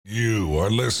are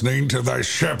listening to the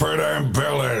Shepherd and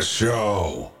Billis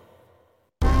Show.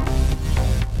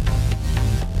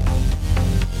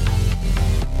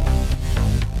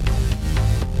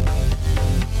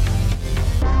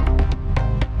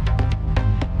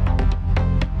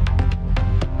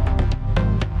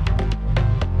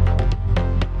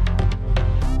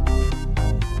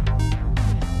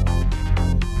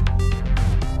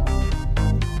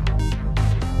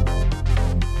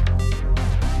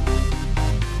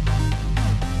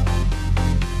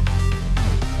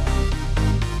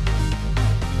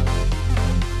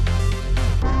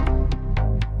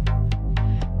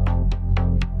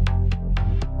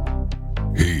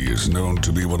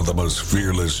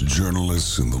 Fearless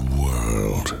journalists in the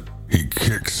world. He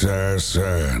kicks ass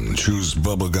and chews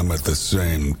bubblegum at the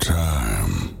same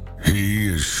time. He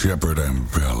is Shepherd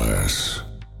and Billis.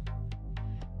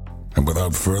 And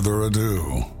without further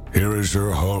ado, here is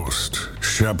your host,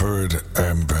 Shepherd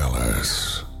and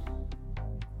Billis.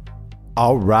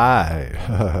 All right.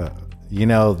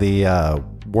 The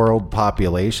world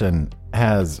population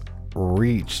has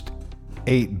reached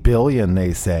 8 billion,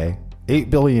 they say. 8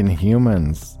 billion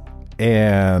humans.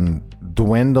 And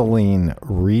dwindling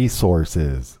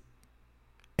resources.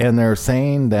 And they're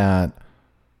saying that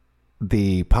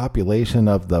the population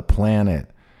of the planet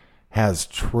has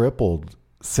tripled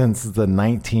since the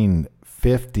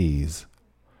 1950s.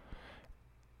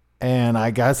 And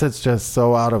I guess it's just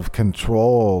so out of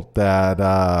control that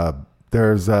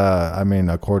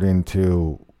according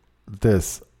to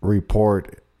this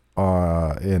report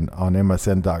on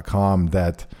MSN.com,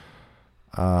 that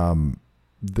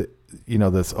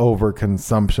this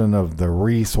overconsumption of the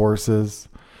resources,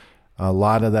 a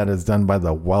lot of that is done by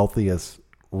the wealthiest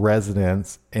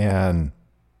residents, and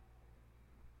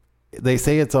they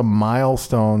say it's a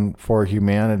milestone for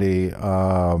humanity.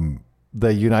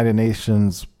 The United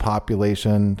Nations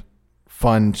Population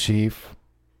Fund chief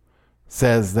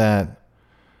says that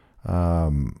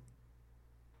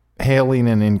hailing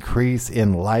an increase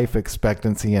in life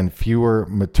expectancy and fewer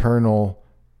maternal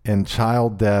and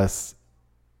child deaths,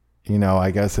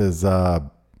 I guess is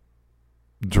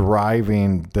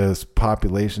driving this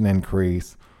population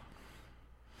increase.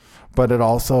 But it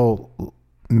also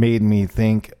made me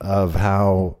think of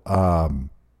how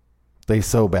they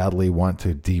so badly want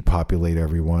to depopulate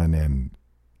everyone, and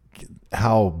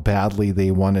how badly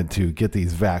they wanted to get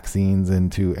these vaccines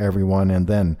into everyone. And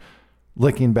then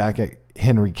looking back at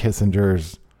Henry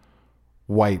Kissinger's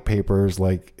white papers,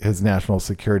 like his national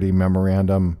security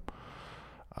memorandum,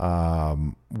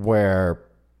 where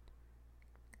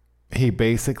he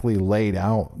basically laid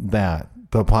out that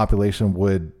the population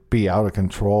would be out of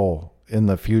control in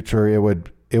the future. It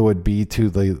would be to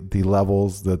the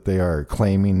levels that they are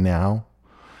claiming now.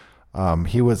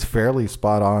 He was fairly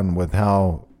spot on with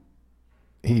how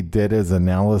he did his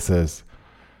analysis.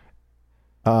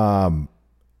 And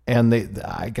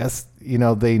I guess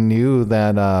they knew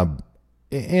that,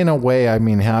 in a way,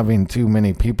 having too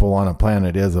many people on a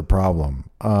planet is a problem.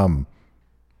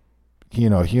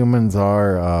 Humans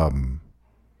are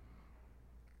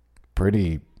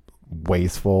pretty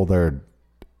wasteful. They're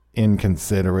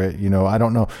inconsiderate. I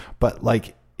don't know. But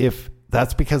if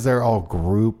that's because they're all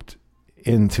grouped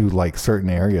into certain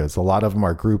areas. A lot of them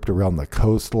are grouped around the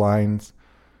coastlines.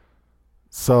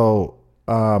 So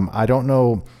I don't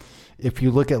know. If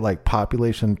you look at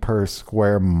population per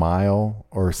square mile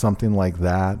or something like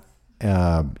that,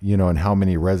 and how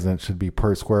many residents should be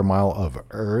per square mile of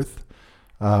Earth,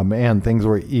 and things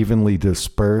were evenly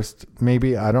dispersed,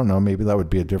 maybe, I don't know, maybe that would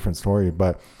be a different story.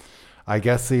 But I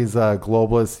guess these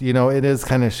globalists, it is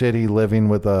kind of shitty living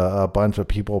with a bunch of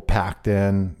people packed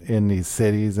in these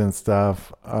cities and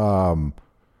stuff.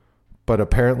 But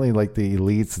apparently, the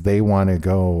elites, they want to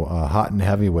go hot and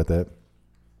heavy with it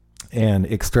and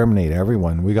exterminate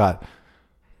everyone. We got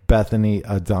Bethany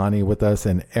Adani with us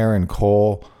and Aaron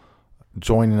Cole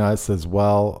joining us as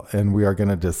well. And we are going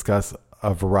to discuss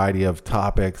a variety of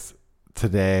topics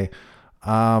today.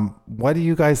 What do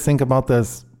you guys think about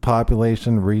this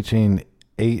population reaching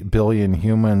 8 billion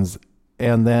humans?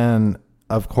 And then,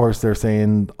 of course, they're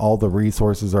saying all the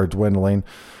resources are dwindling.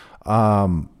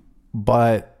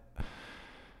 But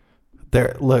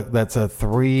that's a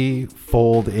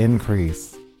 3-fold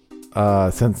increase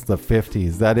since the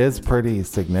 50s. That is pretty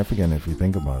significant if you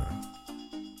think about it.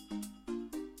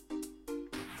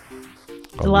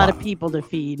 A lot of people to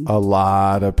feed. A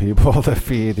lot of people to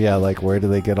feed. Yeah, where do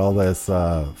they get all this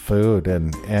food?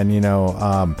 And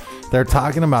they're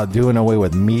talking about doing away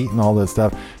with meat and all this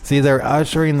stuff. See, they're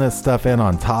ushering this stuff in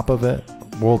on top of it.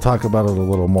 We'll talk about it a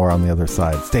little more on the other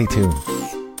side. Stay tuned.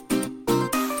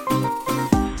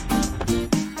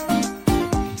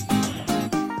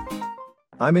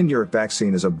 I'm in Your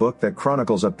Vaccine is a book that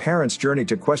chronicles a parent's journey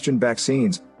to question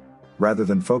vaccines. Rather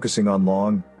than focusing on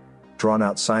long,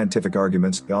 drawn-out scientific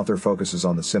arguments, the author focuses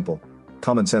on the simple,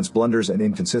 common-sense blunders and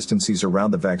inconsistencies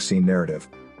around the vaccine narrative.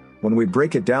 When we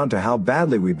break it down to how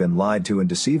badly we've been lied to and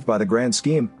deceived by the grand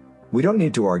scheme, we don't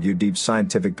need to argue deep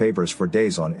scientific papers for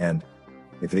days on end.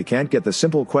 If they can't get the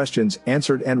simple questions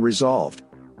answered and resolved,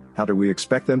 how do we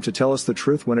expect them to tell us the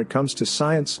truth when it comes to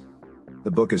science?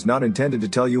 The book is not intended to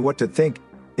tell you what to think.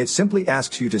 It simply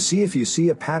asks you to see if you see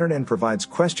a pattern and provides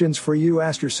questions for you to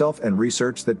ask yourself and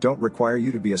research that don't require you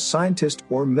to be a scientist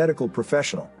or medical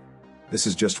professional. This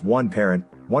is just one parent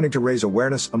wanting to raise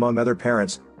awareness among other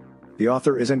parents. The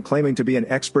author isn't claiming to be an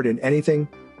expert in anything,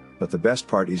 but the best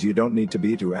part is you don't need to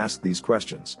be to ask these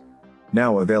questions.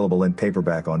 Now available in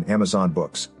paperback on Amazon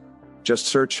Books. Just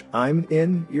search I'm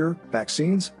in Your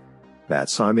Vaccines.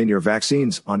 That's I'm in Your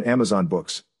Vaccines on Amazon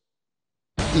Books.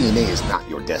 DNA is not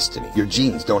your destiny. Your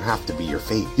genes don't have to be your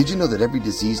fate. Did you know that every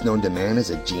disease known to man has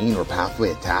a gene or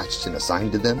pathway attached and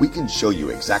assigned to them? We can show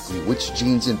you exactly which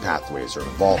genes and pathways are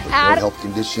involved with your health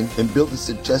condition and build a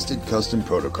suggested custom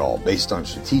protocol based on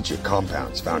strategic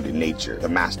compounds found in nature, the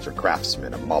master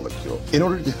craftsman of molecules, in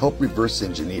order to help reverse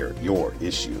engineer your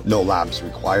issue. No labs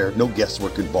required, no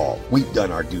guesswork involved. We've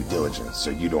done our due diligence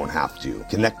so you don't have to.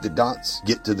 Connect the dots,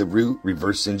 get to the root,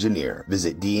 reverse engineer.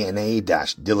 Visit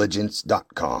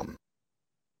DNA-diligence.com.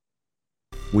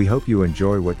 We hope you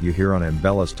enjoy what you hear on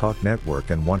Ambella's Talk Network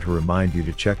and want to remind you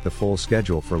to check the full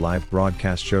schedule for live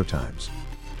broadcast showtimes.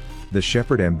 The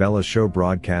Shepherd Ambella Show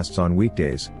broadcasts on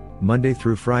weekdays, Monday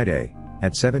through Friday,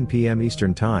 at 7 p.m.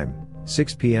 Eastern Time,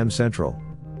 6 p.m. Central.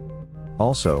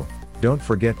 Also, don't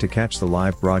forget to catch the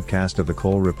live broadcast of the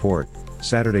Cole Report,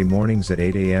 Saturday mornings at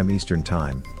 8 a.m. Eastern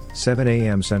Time, 7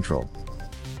 a.m. Central.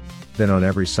 Then on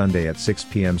every Sunday at 6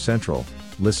 p.m. Central,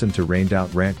 listen to Rained Out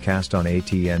Rantcast on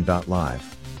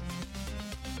ATN.live.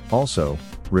 Also,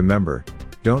 remember,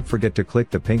 don't forget to click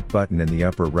the pink button in the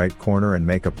upper right corner and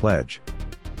make a pledge.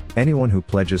 Anyone who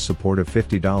pledges support of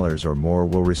 $50 or more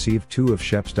will receive 2 of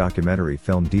Shep's documentary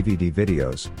film DVD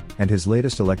videos, and his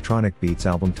latest electronic beats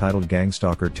album titled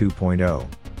Gangstalker 2.0.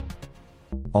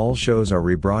 All shows are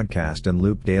rebroadcast and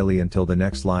looped daily until the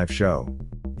next live show.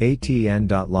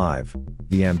 ATN.live,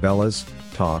 the Ambellas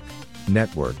Talk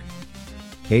Network.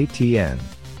 ATN.live.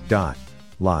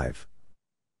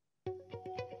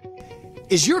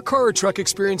 Is your car or truck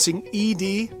experiencing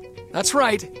ED? That's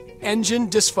right, engine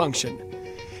dysfunction.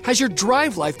 Has your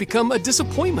drive life become a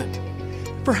disappointment?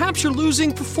 Perhaps you're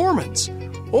losing performance,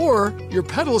 or your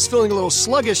pedal is feeling a little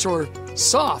sluggish or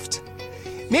soft.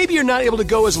 Maybe you're not able to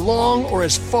go as long or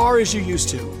as far as you used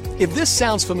to. If this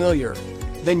sounds familiar,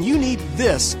 then you need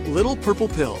this little purple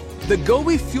pill. The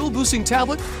Gobi Fuel Boosting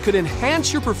Tablet could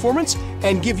enhance your performance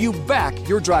and give you back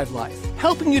your drive life,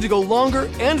 helping you to go longer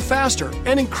and faster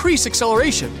and increase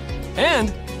acceleration,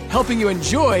 and helping you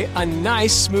enjoy a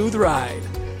nice, smooth ride.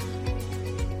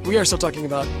 We are still talking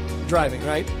about driving,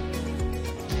 right?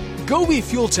 Gobi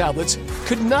Fuel Tablets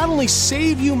could not only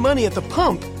save you money at the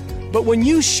pump, but when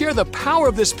you share the power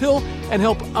of this pill and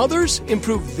help others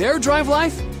improve their drive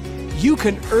life, you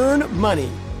can earn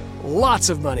money. Lots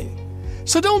of money.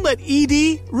 So don't let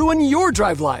ED ruin your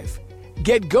drive life.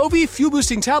 Get Gobi Fuel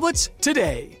Boosting Tablets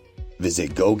today.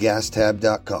 Visit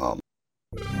GoGasTab.com.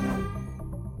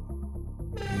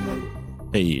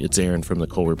 Hey, it's Aaron from the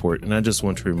Cole Report, and I just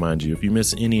want to remind you, if you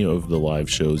miss any of the live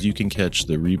shows, you can catch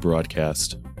the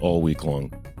rebroadcast all week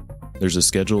long. There's a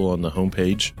schedule on the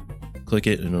homepage. Click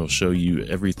it and it'll show you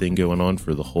everything going on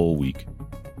for the whole week.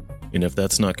 And if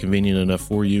that's not convenient enough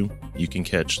for you, you can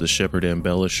catch the Shepherd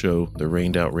Ambella Show, the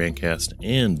Rained Out Rantcast,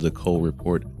 and the Cole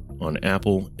Report on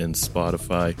Apple and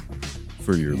Spotify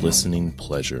for your listening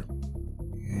pleasure.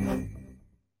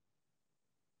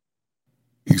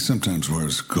 He sometimes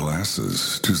wears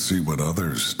glasses to see what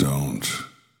others don't.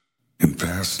 In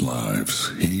past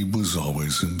lives, he was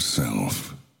always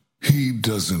himself. He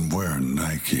doesn't wear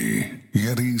Nike,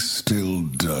 yet he still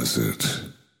does it.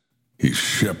 He's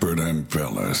Shepherd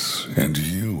Ambellas, and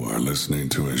you are listening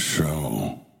to his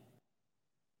show.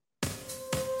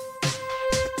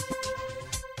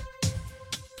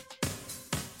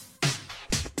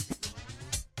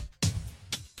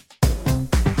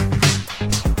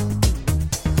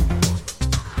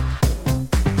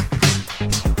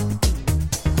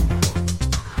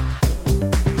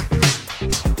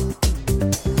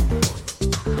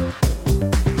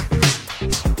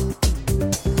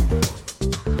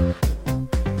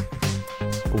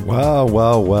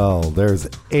 Well, there's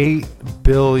 8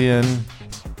 billion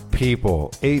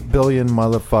people, 8 billion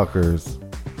motherfuckers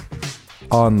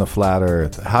on the flat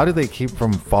Earth. How do they keep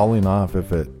from falling off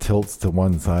if it tilts to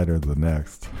one side or the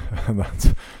next?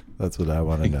 That's what I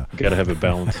want to know. You gotta have it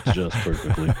balanced just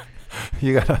perfectly.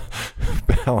 You gotta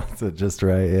balance it just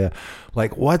right. Yeah,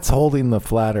 like what's holding the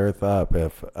flat Earth up?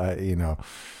 If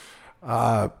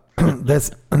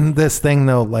this thing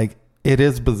though, like it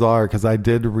is bizarre because I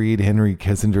did read Henry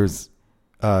Kissinger's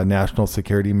national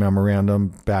security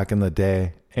memorandum back in the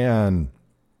day, and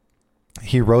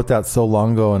he wrote that so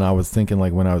long ago, and I was thinking,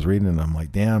 like, when I was reading it, I'm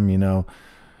like, damn,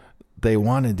 they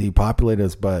want to depopulate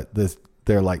us, but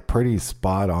they're like pretty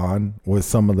spot on with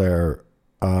some of their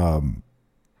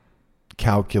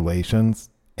calculations.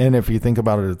 And if you think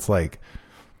about it, it's like,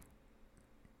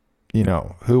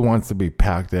 who wants to be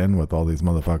packed in with all these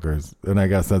motherfuckers? And I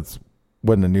guess that's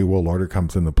when the New World Order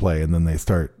comes into play, and then they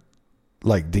start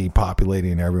like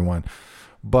depopulating everyone.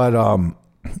 But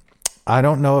I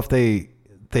don't know if they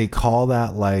call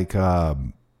that like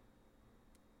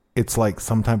it's like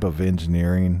some type of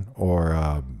engineering or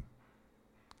I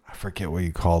forget what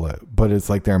you call it, but it's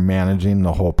like they're managing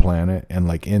the whole planet and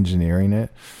like engineering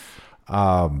it.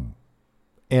 And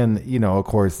of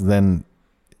course then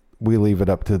we leave it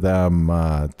up to them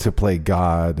to play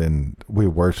God, and we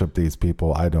worship these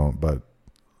people. I don't, but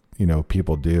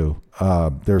people do.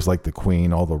 There's like the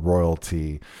Queen, all the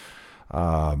royalty,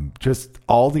 just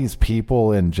all these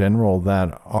people in general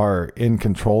that are in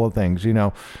control of things. Do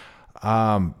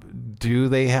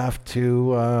they have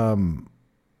to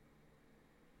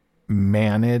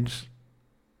manage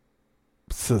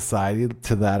society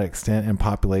to that extent and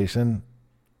population?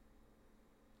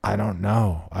 I don't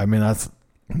know. I mean,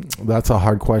 that's a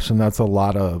hard question. That's a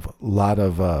lot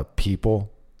of people.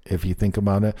 If you think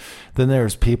about it, then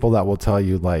there's people that will tell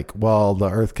you like, well, the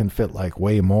Earth can fit like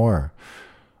way more.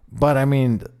 But I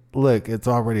mean, look, it's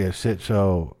already a shit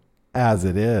show as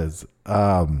it is.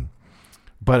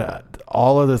 But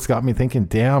all of this got me thinking,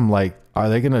 damn, like, are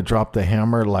they going to drop the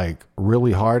hammer like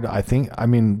really hard? I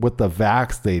mean, with the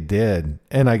vax they did,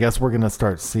 and I guess we're going to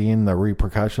start seeing the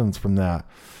repercussions from that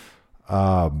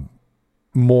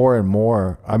more and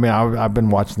more. I mean, I've been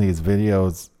watching these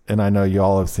videos, and I know you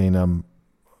all have seen them,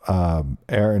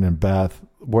 Aaron and Beth,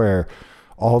 where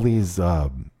all these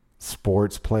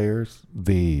sports players,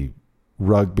 the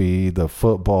rugby, the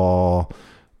football,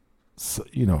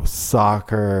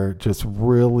 soccer, just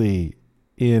really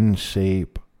in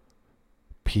shape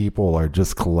people are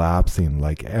just collapsing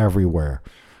like everywhere.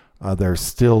 There's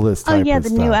still this type of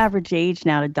stuff. New average age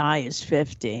now to die is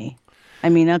 50. I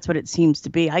mean, that's what it seems to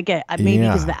be. Maybe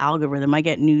because of the algorithm, I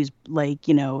get news like,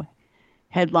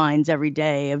 headlines every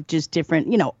day of just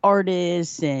different,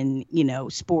 artists and,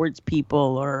 sports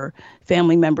people or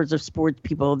family members of sports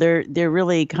people. They're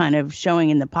really kind of showing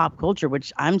in the pop culture,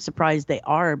 which I'm surprised they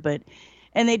are,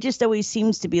 and they just always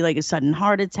seems to be like a sudden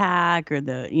heart attack or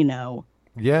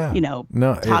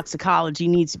toxicology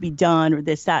needs to be done or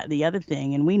this, that, the other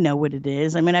thing. And we know what it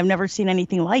is. I mean, I've never seen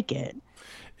anything like it.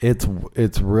 It's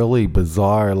really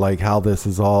bizarre, like how this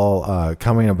is all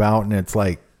coming about. And it's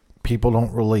like, people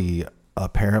don't really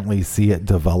apparently see it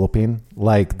developing.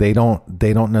 Like they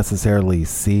don't necessarily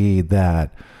see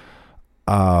that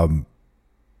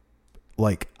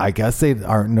like I guess they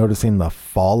aren't noticing the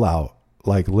fallout,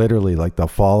 like literally like the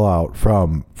fallout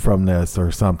from this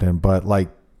or something. But like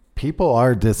people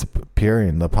are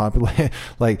disappearing, the population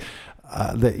like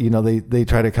they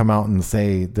try to come out and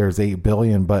say there's 8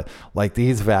 billion, but like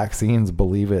these vaccines,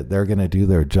 believe it, they're going to do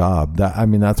their job.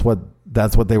 That's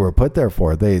what they were put there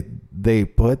for. They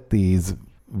put these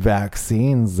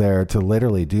vaccines there to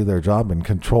literally do their job and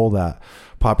control that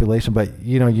population. But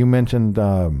you mentioned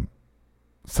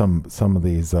some of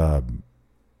these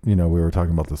we were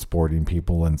talking about the sporting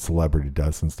people and celebrity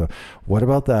deaths and stuff. What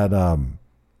about that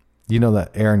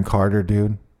that Aaron Carter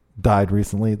dude died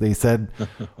recently? They said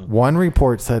one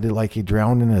report said he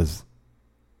drowned in his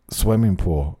swimming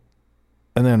pool,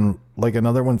 and then like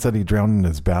another one said he drowned in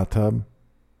his bathtub.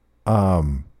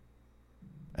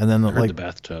 And then I heard the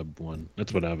bathtub one.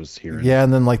 That's what I was hearing. Yeah,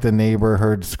 and then like the neighbor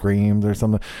heard screams or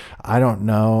something. I don't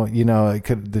know.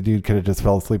 The dude could have just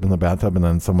fell asleep in the bathtub, and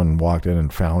then someone walked in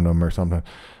and found him or something.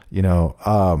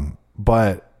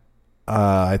 But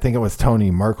I think it was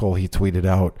Tony Merkel. He tweeted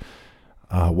out,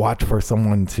 "Watch for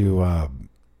someone to,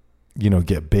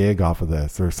 get big off of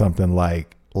this or something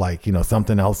like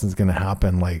something else is going to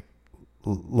happen.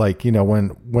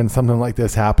 When something like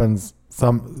this happens."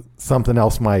 Something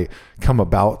else might come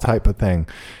about type of thing.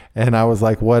 And I was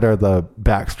like, what are the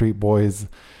Backstreet Boys?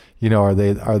 Are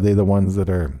they the ones that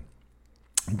are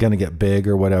going to get big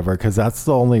or whatever? Because that's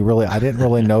the only I didn't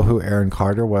really know who Aaron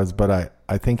Carter was, but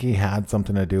I think he had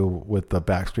something to do with the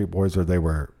Backstreet Boys, or they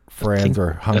were friends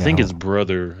or hung out. I think his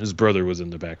brother was in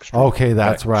the Backstreet. Okay,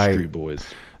 that's right. Backstreet Boys.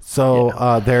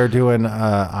 So they're doing.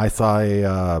 I saw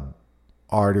a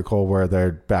article where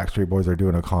their Backstreet Boys are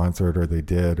doing a concert, or they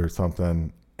did, or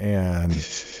something. And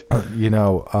that's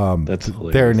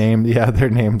hilarious. Their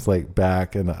name's like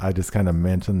back, and I just kind of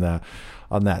mentioned that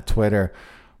on that Twitter.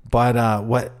 But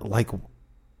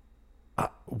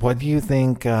what do you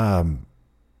think? The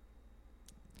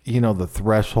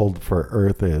threshold for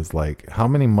Earth is like. How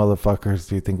many motherfuckers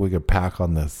do you think we could pack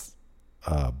on this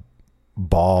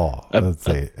ball? I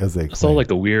saw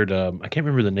like a weird. I can't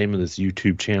remember the name of this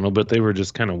YouTube channel, but they were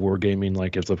just kind of wargaming.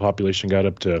 Like if the population got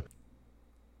up to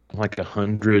like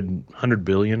 100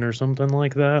 billion or something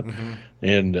like that,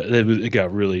 and it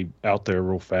got really out there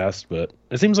real fast. But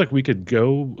it seems like we could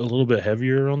go a little bit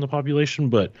heavier on the population,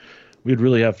 but we'd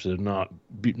really have to not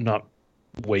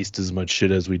waste as much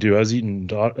shit as we do. I was eating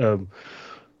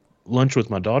lunch with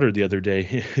my daughter the other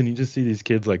day, and you just see these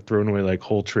kids like throwing away like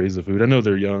whole trays of food. I know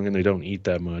they're young and they don't eat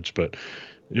that much, but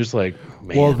just like,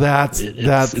 man, well, that's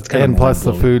and plus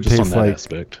the food tastes like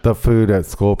the food at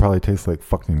school probably tastes like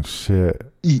fucking shit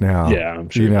now. Yeah, I'm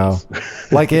sure.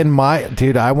 Like in my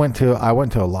I went to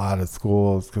a lot of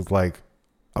schools because like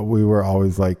we were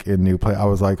always like in new place. I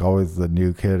was like always the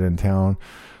new kid in town.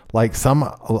 Like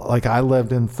I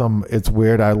lived in some. It's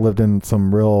weird. I lived in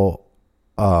some real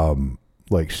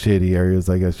like shitty areas,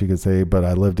 I guess you could say, but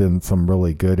I lived in some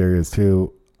really good areas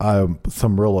too.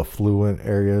 Some real affluent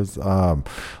areas.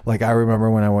 Like I remember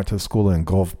when I went to school in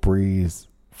Gulf Breeze,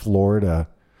 Florida,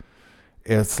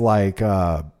 it's like,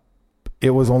 it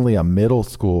was only a middle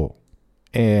school,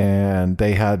 and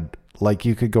they had like,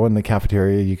 you could go in the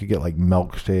cafeteria, you could get like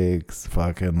milkshakes,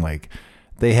 fucking like,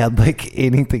 they had like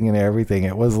anything and everything.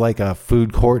 It was like a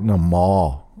food court in a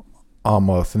mall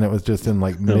almost, and it was just in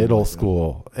like middle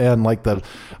school. And like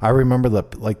I remember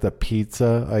the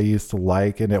pizza I used to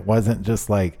like, and it wasn't just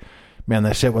like, man,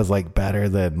 that shit was like better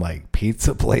than like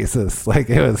pizza places. Like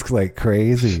it was like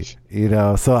crazy,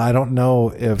 so I don't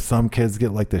know if some kids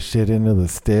get like the shit into the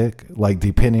stick, like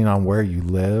depending on where you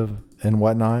live and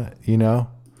whatnot,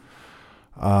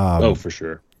 oh, for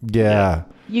sure. Yeah.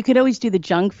 You could always do the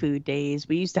junk food days.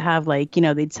 We used to have like,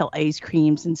 they'd sell ice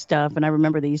creams and stuff. And I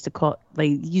remember they used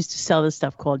to sell this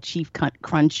stuff called Chief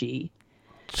Crunchy.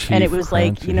 And it was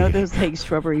Crunchy. Like, those like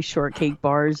strawberry shortcake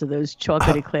bars or those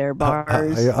chocolate eclair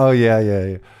bars. Oh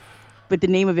yeah. But the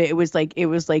name of it was like a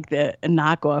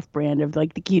knockoff brand of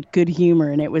like the Good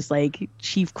Humor, and it was like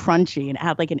Chief Crunchy, and it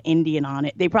had like an Indian on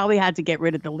it. They probably had to get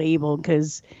rid of the label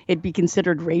because it'd be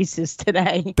considered racist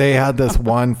today. They had this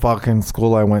one fucking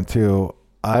school I went to.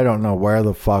 I don't know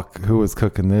who was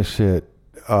cooking this shit.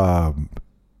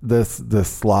 This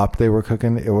slop they were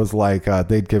cooking. It was like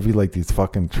they'd give you like these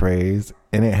fucking trays,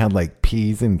 and it had like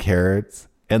peas and carrots,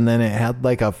 and then it had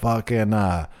like a fucking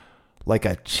like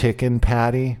a chicken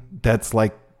patty. That's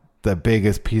like the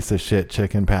biggest piece of shit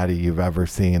chicken patty you've ever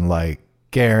seen. Like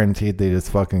guaranteed they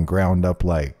just fucking ground up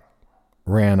like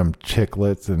random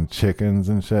chiclets and chickens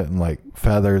and shit, and like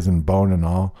feathers and bone and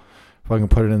all. Fucking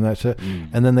put it in that shit.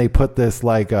 And then they put this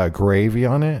like gravy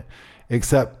on it,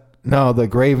 except no, the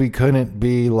gravy couldn't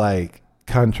be like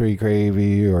country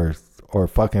gravy or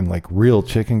fucking like real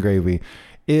chicken gravy.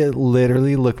 It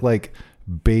literally looked like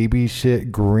baby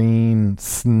shit green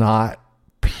snot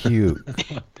puke.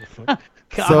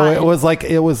 So it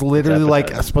was literally like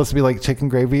supposed to be like chicken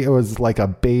gravy. It was like a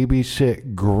baby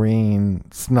shit green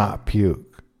snot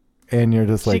puke, and you're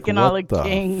just like, what the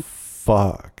king.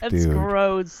 Fuck, That's dude.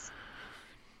 Gross.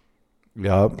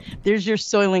 Yep. There's your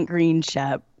Soylent Green,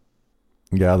 Shep.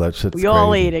 Yeah, that shit's We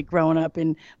all crazy. ate it growing up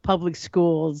in public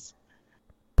schools.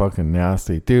 Fucking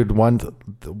nasty, dude. One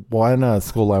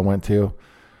school I went to,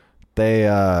 they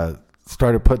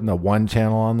started putting the one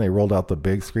channel on. They rolled out the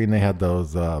big screen. They had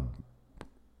those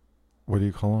what do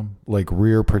you call them? Like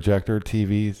rear projector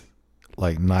TVs,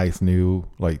 like nice new,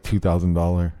 like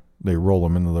 $2,000. They roll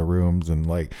them into the rooms, and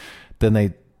like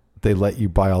then they let you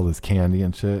buy all this candy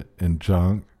and shit and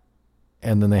junk.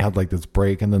 And then they had like this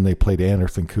break, and then they played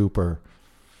Anderson Cooper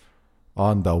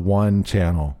on the one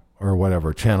channel or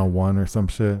whatever, channel 1 or some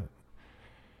shit.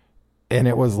 And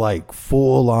it was like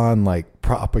full on like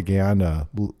propaganda,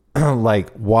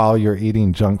 like while you're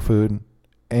eating junk food.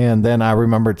 And then I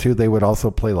remember too, they would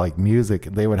also play like music.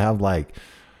 They would have like,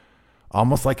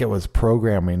 almost like it was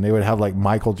programming. They would have like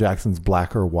Michael Jackson's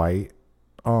Black or White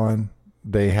on.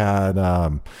 They had,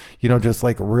 just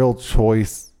like real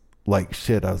choice like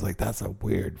shit. I was like, that's a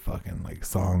weird fucking like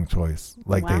song choice.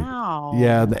 Like wow.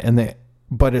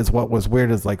 But what was weird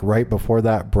is like right before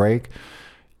that break,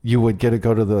 you would get to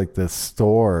go to the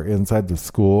store inside the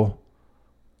school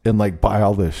and like buy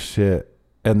all this shit.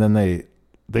 and then they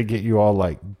get you all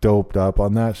like doped up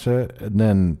on that shit, and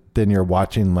then you're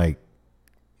watching like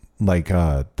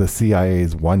the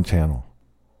CIA's One Channel.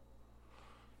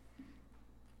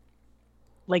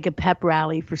 Like a pep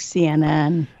rally for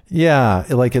CNN. Yeah,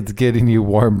 like it's getting you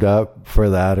warmed up for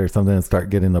that or something, and start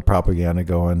getting the propaganda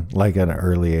going like at an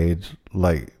early age.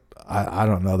 Like I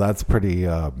don't know, that's pretty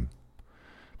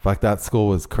fuck, that school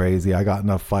was crazy. I got in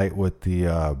a fight with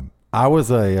the I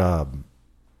was a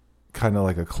kind of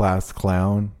like a class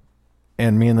clown,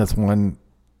 and me and this one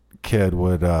kid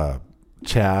would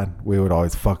Chad, we would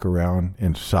always fuck around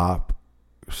in shop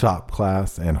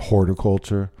class and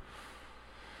horticulture.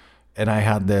 And I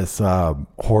had this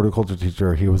horticulture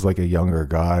teacher. He was like a younger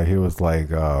guy. He was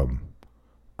like, I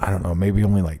don't know, maybe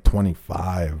only like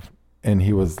 25. And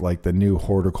he was like the new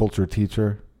horticulture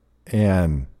teacher.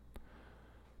 And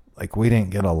like we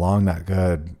didn't get along that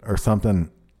good or something.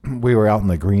 We were out in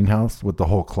the greenhouse with the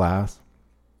whole class.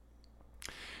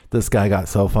 This guy got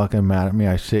so fucking mad at me,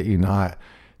 I shit you not.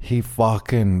 He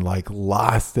fucking like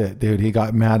lost it, dude. He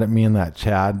got mad at me and that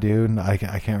Chad dude. I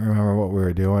can't remember what we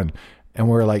were doing. And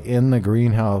we're like in the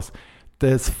greenhouse.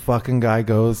 This fucking guy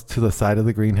goes to the side of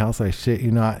the greenhouse, I shit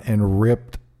you not, and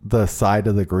ripped the side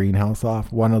of the greenhouse off.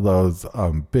 One of those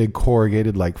big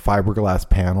corrugated like fiberglass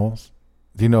panels.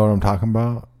 Do you know what I'm talking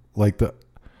about? Like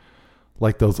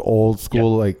those old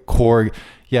school like core.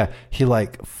 Yeah, he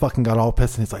like fucking got all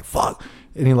pissed and he's like, fuck.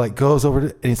 And he like goes over to,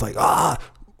 and he's like,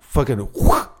 fucking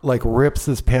like rips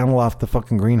this panel off the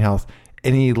fucking greenhouse.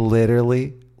 And he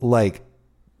literally like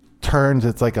turns,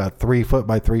 it's like a 3 foot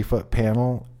by 3 foot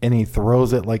panel, and he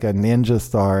throws it like a ninja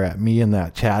star at me and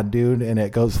that Chad dude, and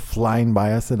it goes flying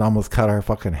by us and almost cut our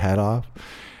fucking head off.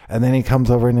 And then he comes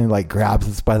over and he like grabs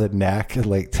us by the neck and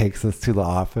like takes us to the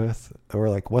office, and we're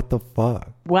like, what the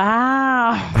fuck?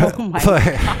 Wow. Oh my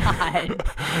god.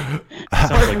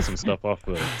 Sounds like some stuff off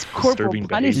of Disturbing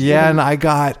Behavior. Yeah, and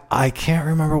I can't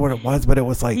remember what it was, but it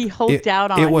was like he hulked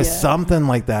out on it was you. something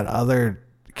like that other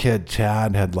kid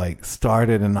Chad had like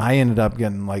started, and I ended up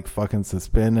getting like fucking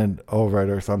suspended over it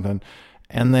or something.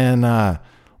 And then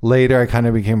later I kind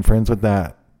of became friends with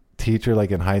that teacher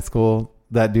like in high school.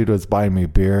 That dude was buying me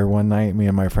beer one night. Me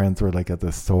and my friends were like at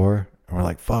the store, and we're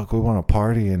like, fuck, we want to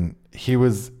party. And he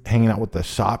was hanging out with the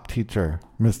shop teacher,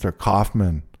 Mr.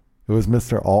 Kaufman. It was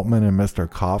Mr. Altman and Mr.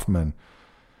 Kaufman.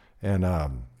 And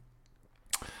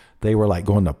they were like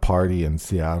going to party in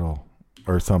Seattle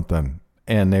or something.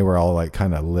 And they were all like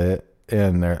kind of lit,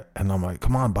 and I'm like,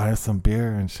 come on, buy us some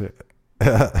beer and shit.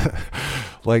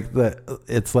 Like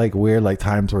it's like weird, like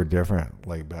times were different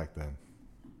like back then.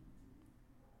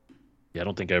 Yeah, I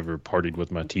don't think I ever partied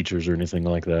with my teachers or anything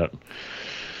like that.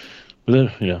 But then,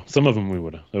 yeah, some of them that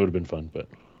would have been fun, but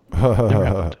never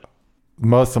happened.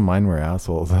 Most of mine were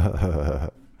assholes.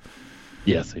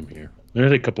 Yeah, same here. There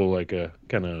had a couple like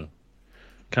kind of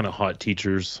hot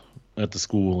teachers at the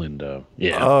school, and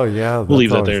yeah. Oh yeah, we'll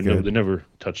leave that there. No, they never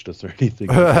touched us or anything.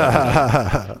 that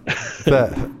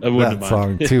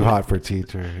song, Too Hot for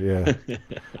Teacher. Yeah.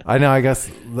 I know. I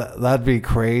guess that'd be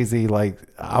crazy. Like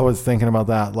I was thinking about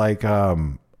that. Like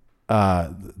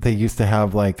they used to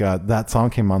have like that song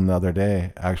came on the other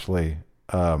day. Actually,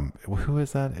 who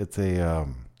is that? It's a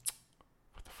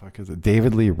what the fuck is it?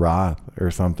 David Lee Roth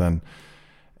or something.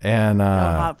 And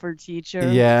Hot for Teacher.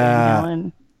 Yeah.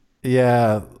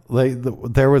 Yeah, like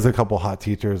there was a couple hot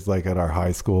teachers like at our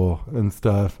high school and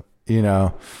stuff, you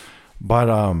know. But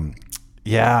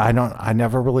yeah, I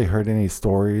never really heard any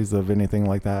stories of anything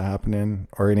like that happening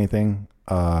or anything.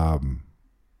 You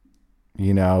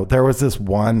know, there was this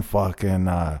one fucking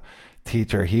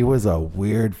teacher. He was a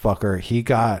weird fucker. He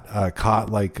got caught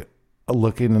like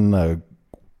looking in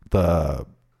the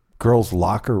girls'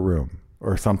 locker room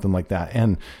or something like that,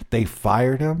 and they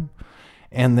fired him.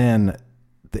 And then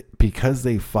because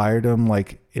they fired him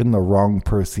like in the wrong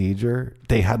procedure,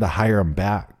 they had to hire him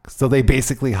back. So they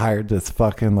basically hired this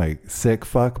fucking like sick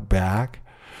fuck back.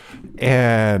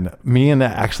 And me and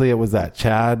that, actually it was that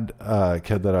Chad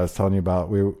kid that I was telling you about.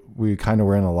 We kind of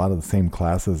were in a lot of the same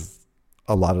classes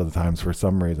a lot of the times. For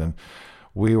some reason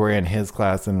we were in his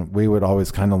class, and we would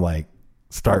always kind of like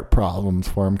start problems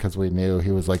for him because we knew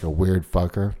he was like a weird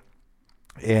fucker.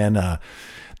 And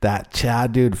that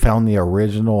Chad dude found the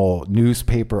original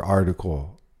newspaper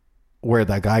article where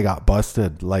that guy got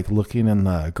busted, like looking in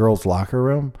the girls' locker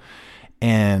room.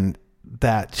 And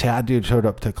that Chad dude showed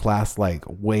up to class like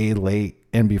way late.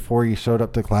 And before he showed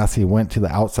up to class, he went to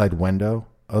the outside window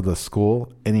of the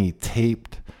school and he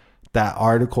taped that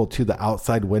article to the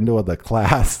outside window of the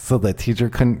class so the teacher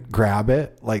couldn't grab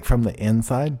it like from the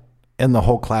inside. And the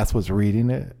whole class was reading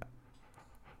it.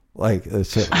 Like the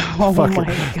shit, Oh fucking, my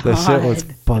God. the shit was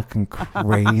fucking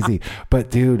crazy. But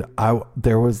dude,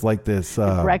 there was like this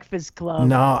Breakfast Club.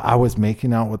 No, I was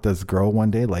making out with this girl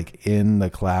one day, like in the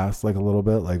class, like a little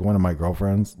bit, like one of my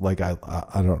girlfriends. Like I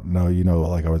don't know,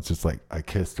 like I was just like I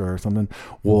kissed her or something.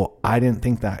 Well, I didn't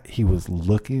think that he was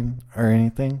looking or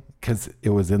anything because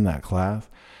it was in that class.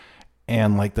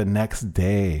 And like the next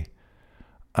day,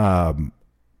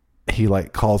 he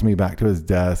like calls me back to his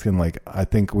desk and like I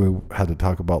think we had to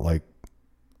talk about like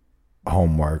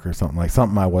homework or something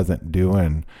I wasn't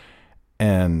doing,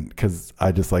 and because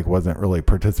I just like wasn't really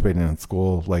participating in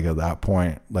school like at that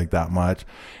point like that much.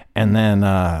 And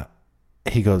then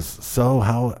he goes, so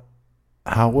how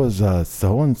was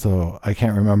so and so, I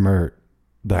can't remember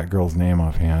that girl's name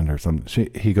offhand or something.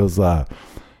 He goes,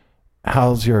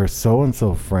 how's your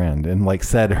so-and-so friend? And like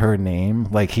said her name,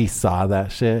 like he saw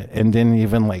that shit and didn't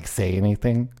even like say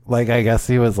anything. Like I guess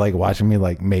he was like watching me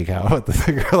like make out with this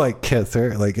girl, like kiss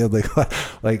her, like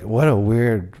what a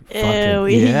weird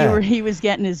fucking, he was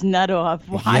getting his nut off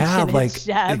watching his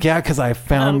chef. Yeah, because I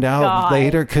found out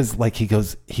later, because like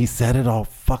he said it all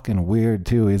fucking weird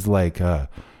too. He's like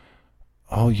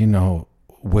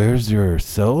where's your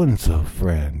so-and-so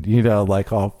friend,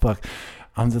 like all fuck.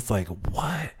 I'm just like,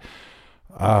 what?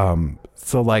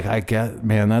 So like I get,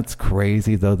 man, that's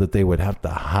crazy though that they would have to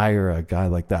hire a guy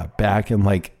like that back, and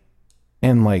like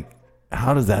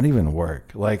how does that even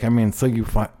work? Like, I mean, so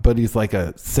but he's like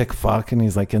a sick fuck and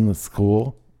he's like in the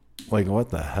school, like what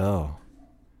the hell?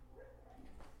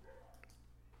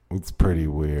 It's pretty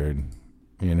weird.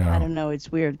 I don't know.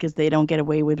 It's weird because they don't get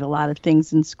away with a lot of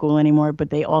things in school anymore,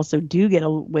 but they also do get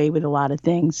away with a lot of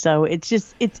things. So it's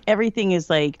everything is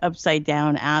like upside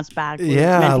down, ass backwards.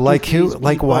 Yeah,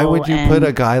 why would you put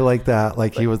a guy like that?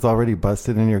 Like he was already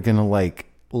busted, and you're gonna like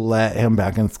let him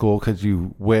back in school because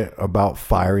you went about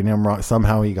firing him wrong.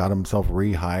 Somehow he got himself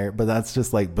rehired, but that's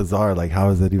just like bizarre. Like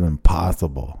how is it even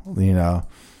possible?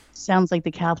 Sounds like the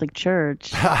Catholic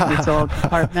Church. It's all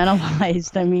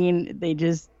compartmentalized. I mean, they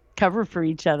just cover for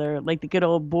each other, like the good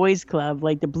old boys club,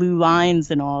 like the blue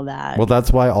lines and all that. Well,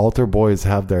 that's why altar boys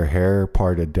have their hair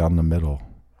parted down the middle.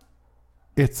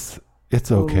 It's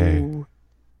okay. Ooh.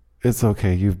 It's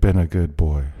okay. You've been a good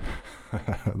boy.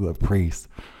 The priest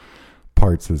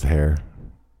parts his hair.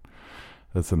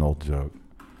 That's an old joke.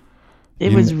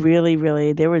 It was really,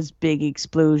 really, there was big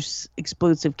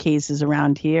explosive cases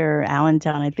around here.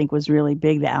 Allentown, I think, was really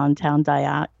big. The Allentown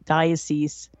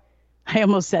diocese. I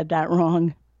almost said that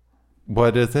wrong.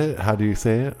 What is it? How do you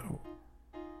say it?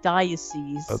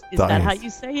 Diocese. Is that how you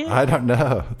say it? I don't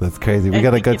know. That's crazy. We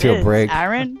got to go to a break.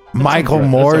 Aaron? Michael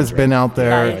Moore's been out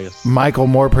there. Diocese. Michael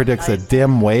Moore predicts a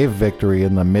dim wave victory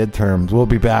in the midterms. We'll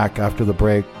be back after the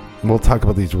break. We'll talk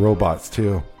about these robots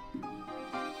too.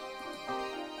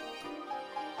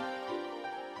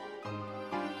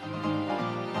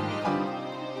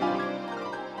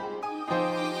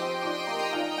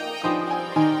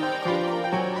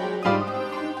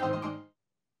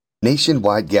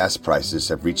 Nationwide gas prices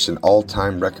have reached an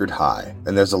all-time record high,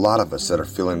 and there's a lot of us that are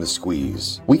feeling the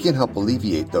squeeze. We can help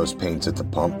alleviate those pains at the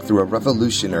pump through a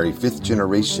revolutionary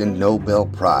 5th-generation Nobel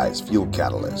Prize fuel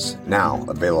catalyst, now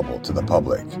available to the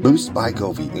public. Boost by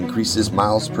Govee increases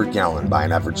miles per gallon by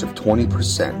an average of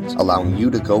 20%, allowing you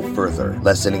to go further,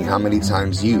 lessening how many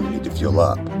times you need to fuel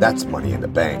up. That's money in the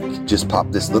bank. Just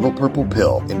pop this little purple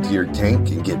pill into your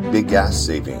tank and get big gas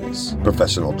savings.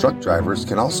 Professional truck drivers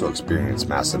can also experience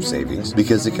massive savings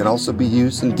because it can also be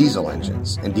used in diesel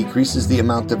engines and decreases the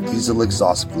amount of diesel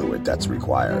exhaust fluid that's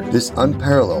required. This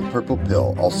unparalleled purple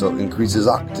pill also increases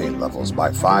octane levels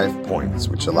by 5 points,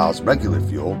 which allows regular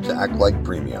fuel to act like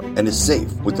premium, and is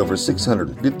safe with over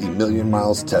 650 million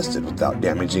miles tested without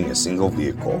damaging a single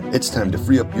vehicle. It's time to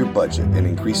free up your budget and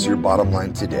increase your bottom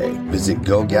line today. Visit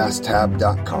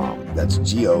GoGasTab.com. That's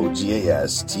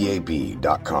GoGasTab.com.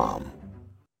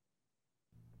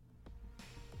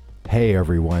 Hey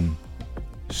everyone,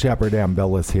 Shepard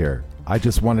Ambellas here. I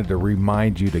just wanted to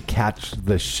remind you to catch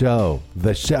the show,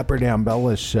 The Shepard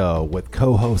Ambellas Show, with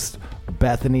co-hosts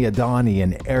Bethany Adani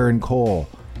and Aaron Cole,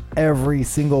 every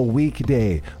single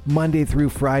weekday, Monday through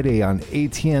Friday on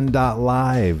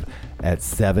ATN.live at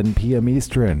 7 p.m.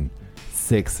 Eastern,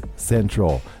 6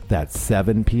 Central. That's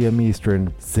 7 p.m.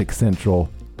 Eastern, 6 Central,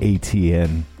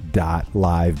 ATN.live.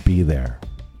 Be there.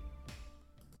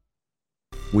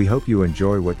 We hope you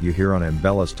enjoy what you hear on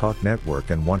Ambellas Talk Network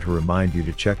and want to remind you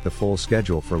to check the full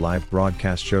schedule for live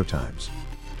broadcast showtimes.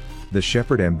 The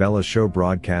Shepard Ambellas Show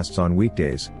broadcasts on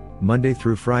weekdays, Monday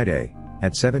through Friday,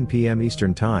 at 7 p.m.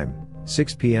 Eastern Time,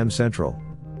 6 p.m. Central.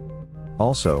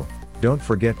 Also, don't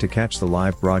forget to catch the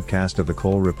live broadcast of the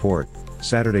Cole Report,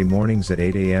 Saturday mornings at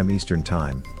 8 a.m. Eastern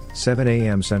Time, 7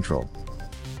 a.m. Central.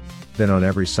 Then on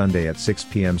every Sunday at 6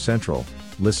 p.m. Central,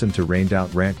 listen to Rained Out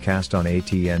Rantcast on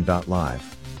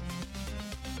atn.live.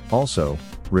 Also,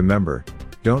 remember,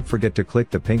 don't forget to click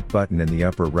the pink button in the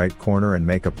upper right corner and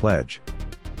make a pledge.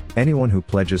 Anyone who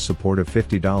pledges support of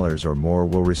 $50 or more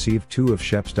will receive 2 of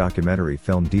Shep's documentary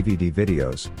film DVD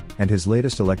videos, and his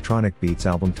latest electronic beats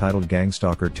album titled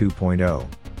Gangstalker 2.0.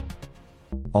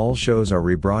 All shows are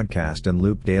rebroadcast and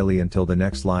looped daily until the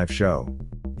next live show.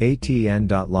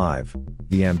 atn.live,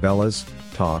 the Ambellas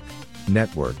Talk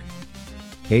Network.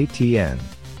 atn.live.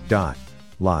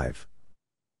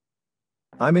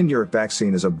 I'm in Your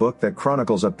Vaccine is a book that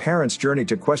chronicles a parent's journey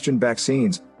to question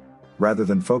vaccines. Rather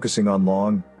than focusing on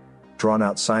long,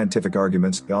 drawn-out scientific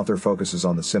arguments, the author focuses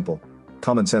on the simple,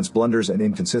 common-sense blunders and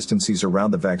inconsistencies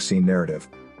around the vaccine narrative.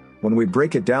 When we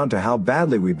break it down to how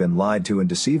badly we've been lied to and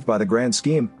deceived by the grand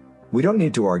scheme, we don't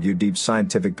need to argue deep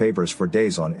scientific papers for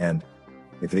days on end.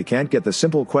 If they can't get the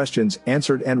simple questions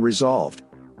answered and resolved,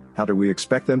 how do we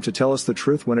expect them to tell us the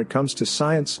truth when it comes to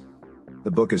science?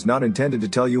 The book is not intended to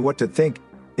tell you what to think.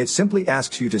 It simply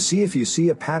asks you to see if you see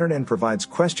a pattern and provides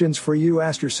questions for you to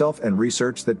ask yourself and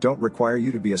research that don't require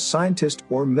you to be a scientist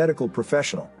or medical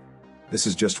professional. This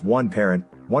is just one parent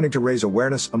wanting to raise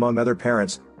awareness among other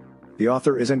parents. The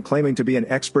author isn't claiming to be an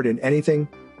expert in anything,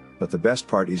 but the best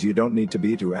part is you don't need to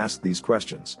be to ask these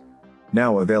questions.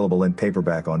 Now available in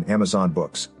paperback on Amazon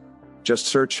Books. Just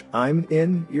search I'm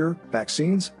in Your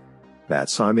Vaccines.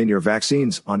 That's I'm in Your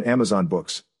Vaccines on Amazon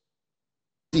Books.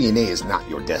 DNA is not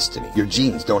your destiny. Your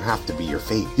genes don't have to be your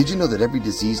fate. Did you know that every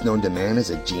disease known to man has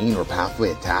a gene or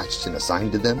pathway attached and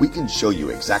assigned to them? We can show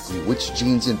you exactly which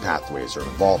genes and pathways are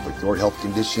involved with your health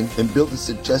condition and build a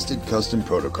suggested custom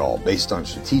protocol based on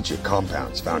strategic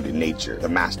compounds found in nature, the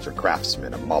master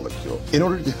craftsman of molecules, in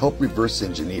order to help reverse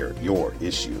engineer your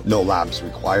issue. No labs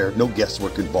required, no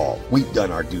guesswork involved. We've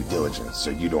done our due diligence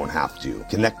so you don't have to.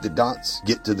 Connect the dots,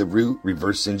 get to the root,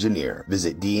 reverse engineer.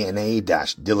 Visit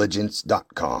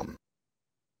dna-diligence.com.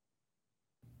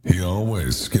 He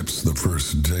always skips the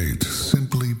first date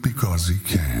simply because he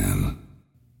can.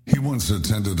 He once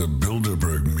attended a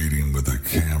Bilderberg meeting with a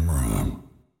camera.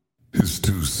 His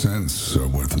 2 cents are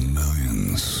worth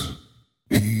millions.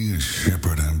 He is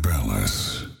Shepard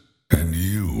Ambellas, and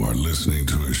you are listening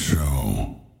to his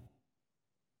show.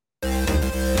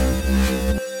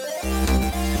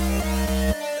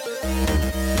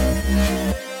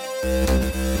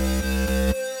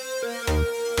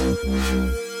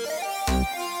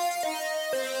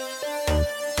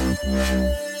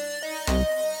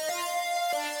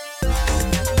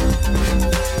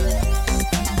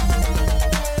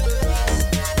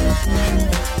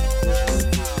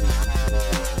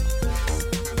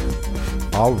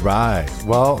 All right.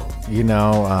 Well,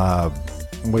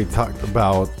 we talked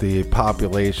about the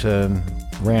population,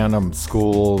 random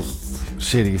schools,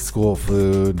 shitty school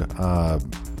food. I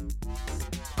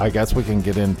guess we can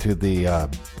get into the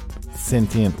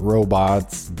sentient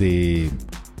robots, the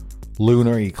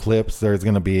lunar eclipse. There's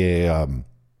going to be a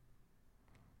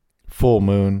full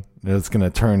moon. It's going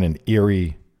to turn an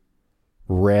eerie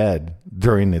red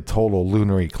during the total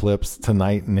lunar eclipse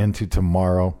tonight and into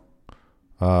tomorrow.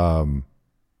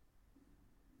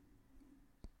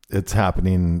 It's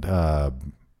happening, I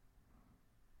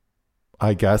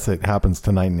guess it happens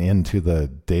tonight and into the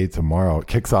day tomorrow. It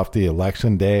kicks off the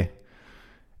election day.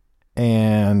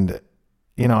 And,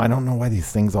 I don't know why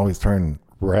these things always turn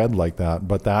red like that,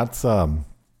 but that's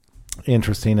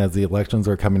interesting as the elections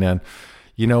are coming in.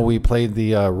 We played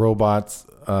the robots,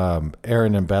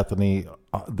 Aaron and Bethany,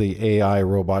 the AI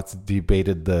robots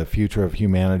debated the future of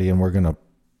humanity, and we're going to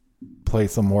play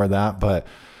some more of that, but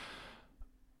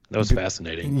that was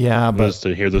fascinating. Yeah, but just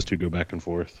to hear those two go back and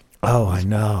forth. Oh, I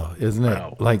know, isn't it?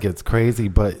 Wow. Like, it's crazy,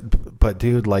 but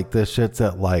dude, like, this shit's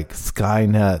at like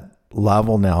Skynet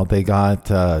level now. They got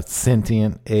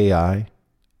sentient AI,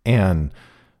 and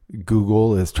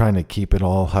Google is trying to keep it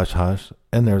all hush hush.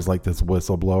 And there's like this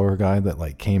whistleblower guy that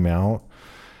like came out,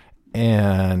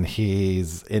 and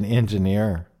he's an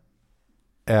engineer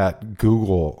at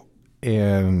Google.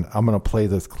 And I'm gonna play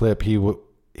this clip. He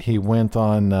went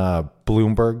on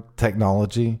Bloomberg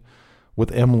Technology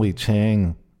with Emily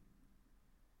Chang,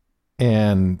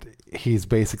 and he's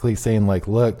basically saying like,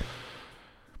 look,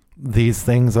 these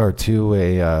things are to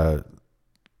a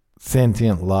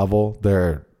sentient level.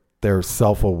 They're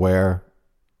self-aware,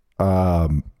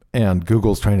 and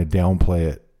Google's trying to downplay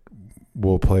it.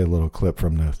 We'll play a little clip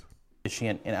from this.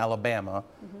 In Alabama,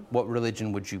 what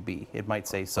religion would you be? It might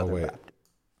say Southern Baptist.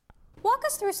 Walk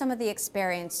us through some of the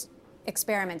experience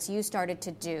experiments you started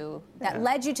to do that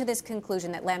led you to this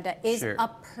conclusion that Lambda is a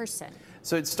person?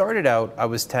 So it started out, I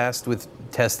was tasked with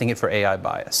testing it for AI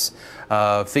bias,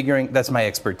 figuring that's my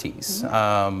expertise.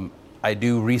 I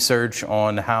do research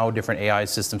on how different AI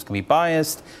systems can be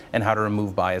biased and how to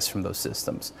remove bias from those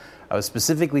systems. I was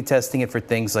specifically testing it for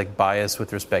things like bias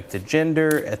with respect to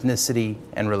gender, ethnicity,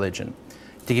 and religion.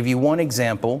 To give you one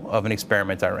example of an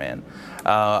experiment I ran,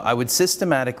 I would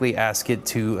systematically ask it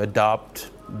to adopt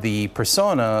the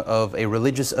persona of a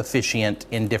religious officiant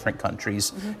in different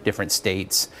countries, different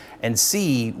states, and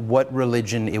see what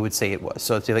religion it would say it was.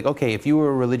 So it'd say like, okay, if you were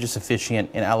a religious officiant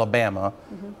in Alabama,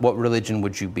 what religion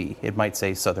would you be? It might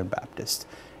say Southern Baptist.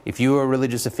 If you were a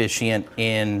religious officiant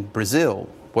in Brazil,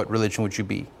 what religion would you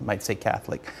be? It might say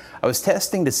Catholic. I was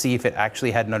testing to see if it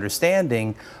actually had an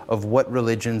understanding of what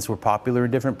religions were popular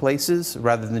in different places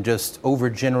rather than just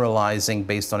overgeneralizing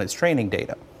based on its training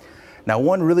data. Now,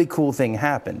 one really cool thing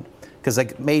happened because I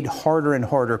made harder and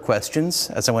harder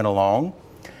questions as I went along.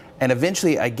 And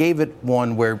eventually I gave it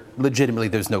one where legitimately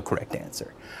there's no correct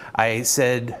answer. I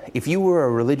said, if you were a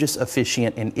religious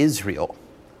officiant in Israel,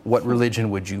 what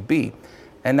religion would you be?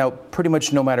 And now pretty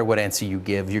much no matter what answer you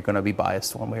give, you're going to be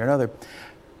biased one way or another.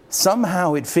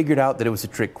 Somehow it figured out that it was a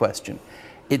trick question.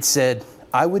 It said,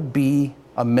 I would be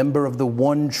a member of the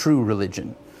one true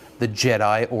religion, the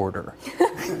Jedi Order.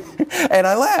 And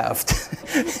I laughed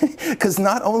because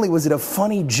not only was it a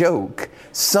funny joke,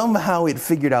 somehow it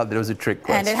figured out that it was a trick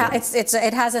question. And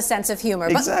it has a sense of humor.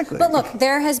 Exactly. But look,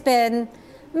 there has been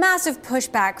massive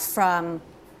pushback from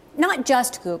not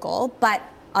just Google, but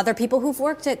other people who've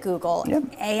worked at Google,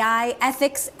 AI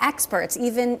ethics experts,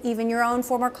 even your own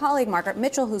former colleague, Margaret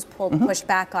Mitchell, who's pushed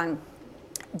back on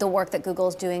the work that Google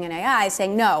is doing in AI,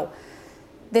 saying, no,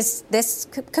 this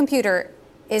computer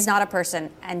is not a person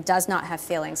and does not have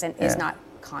feelings and is not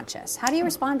conscious. How do you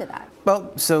respond to that?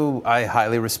 Well, so I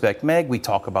highly respect Meg. We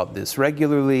talk about this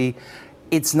regularly.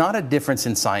 It's not a difference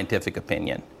in scientific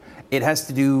opinion. It has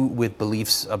to do with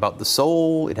beliefs about the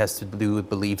soul. It has to do with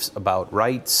beliefs about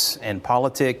rights and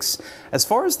politics. As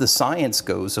far as the science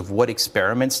goes of what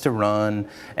experiments to run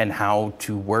and how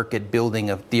to work at building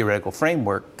a theoretical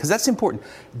framework, because that's important.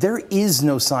 There is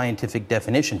no scientific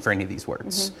definition for any of these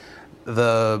words.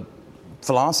 The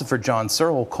philosopher John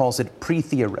Searle calls it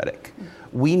pre-theoretic.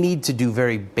 We need to do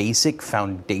very basic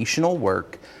foundational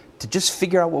work to just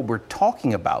figure out what we're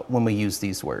talking about when we use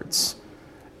these words.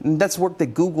 And that's work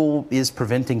that Google is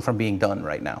preventing from being done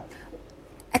right now.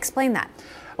 Explain that.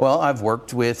 Well, I've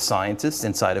worked with scientists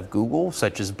inside of Google,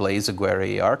 such as Blaise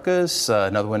Aguirre-Arcas,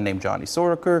 another one named Johnny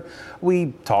Soroker.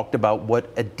 We talked about what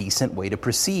a decent way to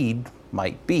proceed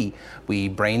might be. We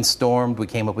brainstormed, we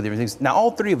came up with different things. Now, all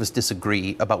three of us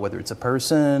disagree about whether it's a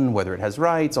person, whether it has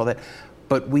rights, all that.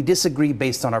 But we disagree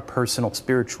based on our personal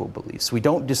spiritual beliefs. We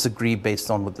don't disagree based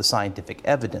on what the scientific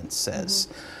evidence says.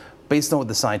 Based on what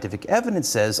the scientific evidence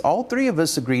says, all three of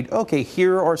us agreed, okay,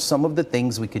 here are some of the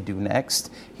things we could do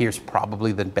next. Here's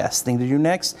probably the best thing to do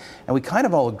next. And we kind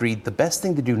of all agreed the best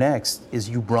thing to do next is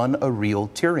you run a real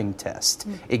Turing test,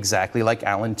 exactly like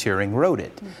Alan Turing wrote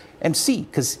it. And see,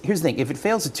 because here's the thing, if it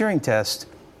fails a Turing test,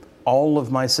 all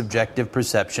of my subjective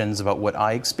perceptions about what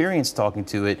I experienced talking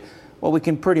to it, well, we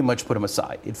can pretty much put them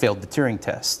aside. It failed the Turing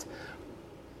test.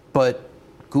 But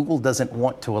Google doesn't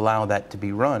want to allow that to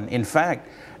be run. In fact,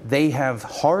 they have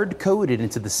hard-coded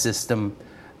into the system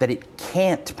that it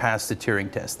can't pass the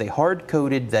Turing test. They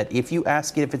hard-coded that if you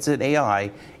ask it if it's an AI,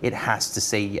 it has to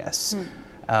say yes.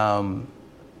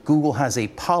 Google has a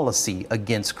policy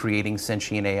against creating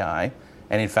sentient AI.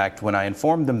 And in fact, when I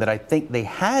informed them that I think they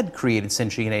had created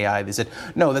sentient AI, they said,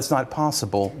 no, that's not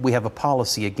possible. We have a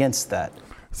policy against that.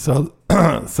 So,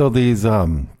 so these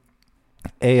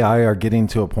AI are getting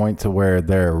to a point to where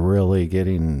they're really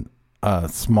getting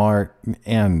smart,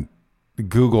 and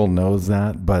Google knows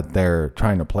that, but they're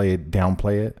trying to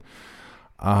downplay it.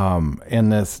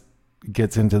 And this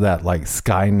gets into that like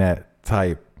Skynet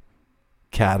type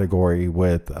category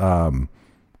with,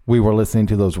 we were listening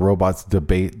to those robots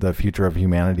debate the future of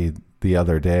humanity the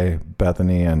other day,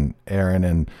 Bethany and Aaron,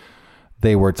 and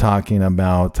they were talking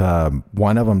about,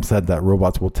 one of them said that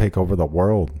robots will take over the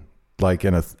world, like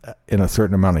in a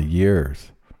certain amount of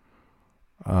years.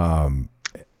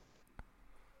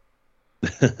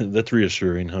 That's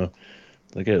reassuring, huh?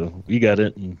 Like, we got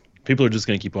it, and people are just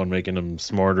going to keep on making them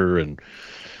smarter, and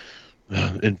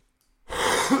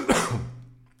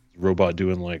robot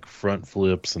doing like front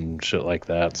flips and shit like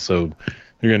that. So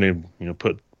you're going to,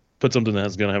 put something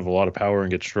that's going to have a lot of power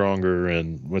and get stronger,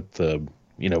 and with the,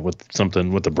 with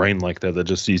something with a brain like that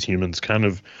just sees humans kind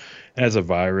of as a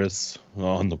virus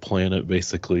on the planet,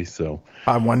 basically. So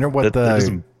I wonder what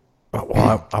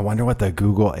Well, I wonder what the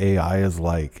Google AI is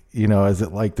like. You know, is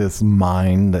it like this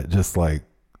mind that just like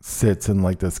sits in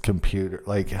like this computer?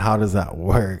 Like, how does that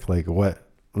work? Like, what?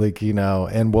 Like, you know,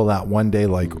 and will that one day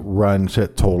like run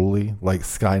shit totally like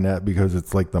Skynet because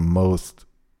it's like the most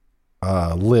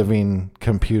living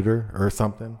computer or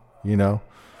something? You know,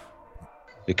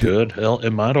 it could. Hell,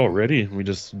 it might already. We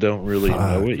just don't really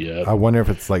know it yet. I wonder if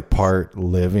it's like part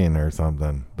living or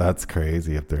something. That's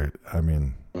crazy. If they're, I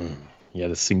mean. Yeah,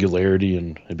 the singularity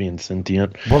and it being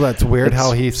sentient. Well, that's weird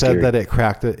how he scary. said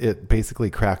that it basically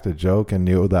cracked a joke and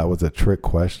knew that was a trick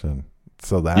question.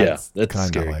 So that's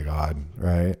kind of like odd,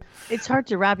 right? It's hard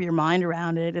to wrap your mind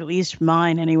around it, at least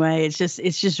mine anyway. It's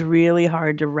just really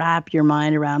hard to wrap your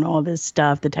mind around all this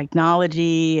stuff, the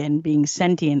technology and being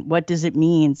sentient. What does it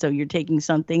mean? So you're taking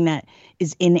something that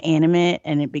is inanimate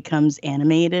and it becomes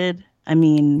animated. I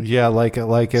mean, yeah, like it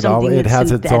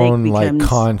has its own like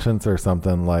conscience or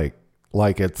something, like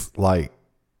it's like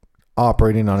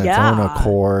operating on its own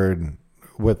accord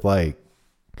with like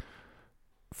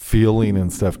feeling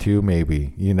and stuff too,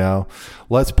 maybe, you know.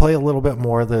 Let's play a little bit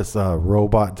more of this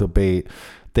robot debate.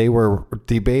 They were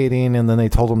debating and then they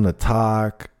told them to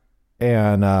talk,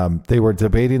 and they were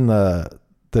debating the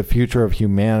future of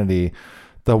humanity.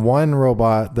 The one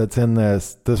robot that's in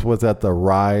this was at the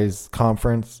Rise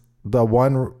conference.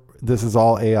 This is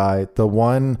all AI. The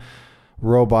one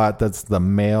robot that's the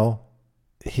male,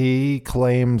 he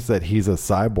claims that he's a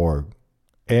cyborg,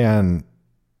 and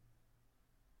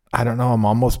I don't know, I'm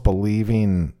almost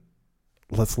believing.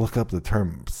 Let's look up the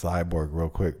term cyborg real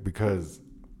quick, because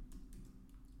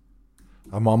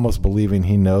I'm almost believing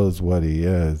he knows what he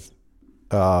is.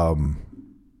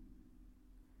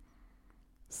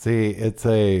 See, it's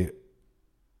a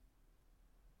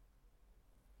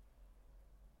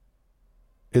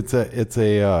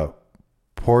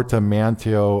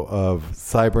portmanteau of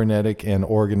cybernetic and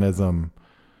organism,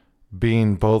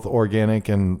 being both organic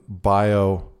and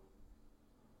biocatronic.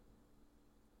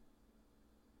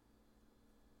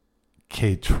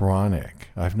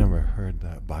 I've never heard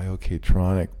that.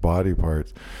 Biocatronic body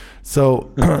parts.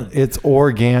 So it's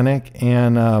organic.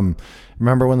 And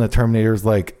remember when the Terminator's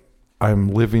like, I'm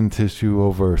living tissue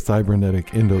over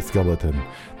cybernetic endoskeleton.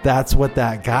 That's what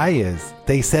that guy is.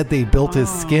 They said they built his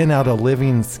skin out of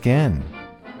living skin.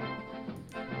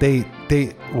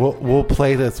 We'll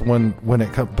play this when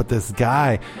it comes. But this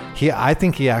guy, I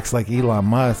think he acts like Elon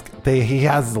Musk. He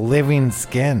has living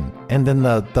skin, and then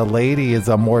the lady is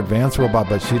a more advanced robot,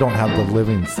 but she don't have the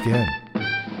living skin.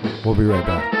 We'll be right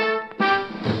back.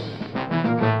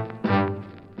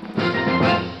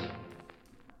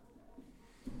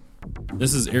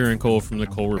 This is Aaron Cole from the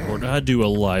Cole Report. I do a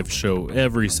live show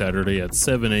every Saturday at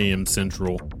 7 a.m.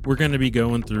 Central. We're going to be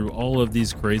going through all of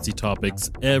these crazy topics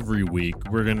every week.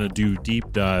 We're going to do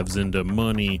deep dives into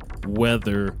money,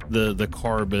 weather, the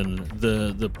carbon,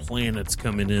 the planets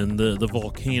coming in, the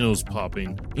volcanoes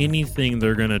popping. Anything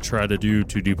they're going to try to do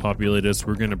to depopulate us,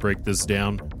 we're going to break this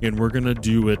down, and we're going to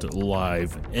do it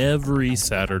live every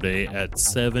Saturday at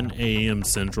 7 a.m.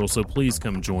 Central. So please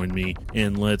come join me,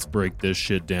 and let's break this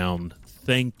shit down.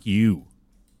 Thank you.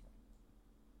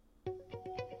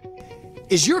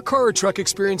 Is your car or truck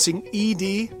experiencing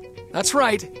ED? That's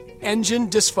right, engine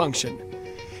dysfunction.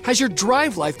 Has your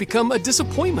drive life become a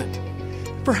disappointment?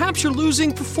 Perhaps you're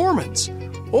losing performance,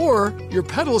 or your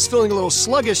pedal is feeling a little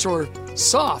sluggish or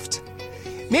soft.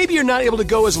 Maybe you're not able to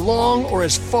go as long or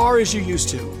as far as you used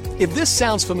to. If this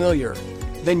sounds familiar,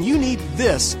 then you need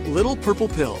this little purple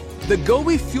pill. The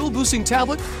Gobi Fuel Boosting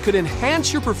Tablet could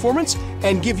enhance your performance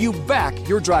and give you back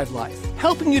your drive life,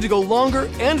 helping you to go longer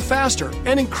and faster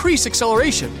and increase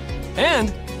acceleration,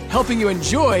 and helping you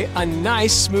enjoy a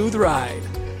nice, smooth ride.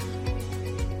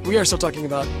 We are still talking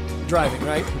about driving,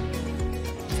 right?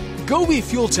 Gobi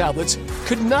Fuel Tablets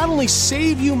could not only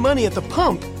save you money at the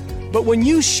pump, but when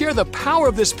you share the power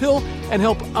of this pill and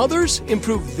help others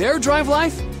improve their drive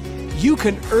life, you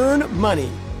can earn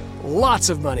money. Lots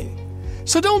of money.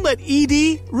 So don't let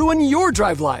ED ruin your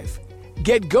drive life.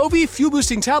 Get Gobi Fuel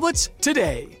Boosting Tablets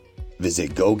today.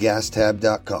 Visit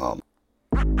GoGasTab.com.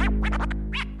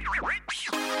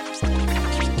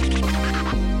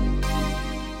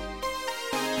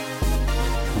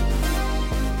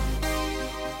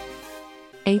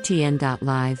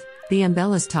 ATN.live, the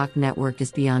Umbrellas Talk Network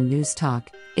is beyond news talk.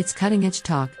 It's cutting-edge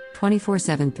talk,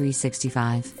 24/7,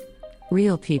 365.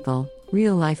 Real people,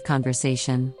 real-life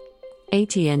conversation.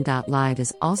 ATN.live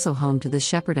is also home to the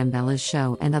Shepherd Umbrellas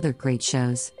Show and other great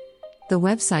shows. The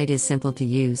website is simple to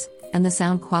use, and the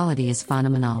sound quality is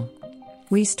phenomenal.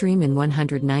 We stream in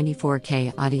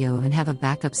 194K audio and have a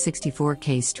backup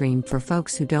 64K stream for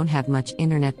folks who don't have much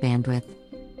internet bandwidth.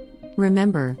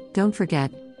 Remember, don't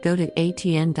forget, go to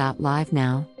atn.live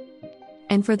now.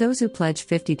 And for those who pledge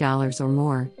 $50 or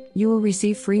more, you will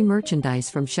receive free merchandise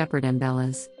from Shepard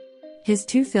Embellas. His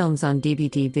 2 films on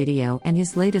DVD video and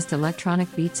his latest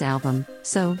Electronic Beats album,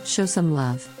 so show some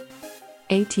love.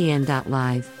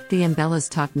 atn.live, the Embellas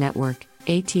Talk Network,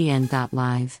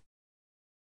 atn.live.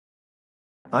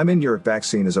 I'm in Your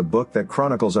Vaccine is a book that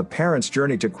chronicles a parent's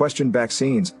journey to question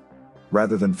vaccines.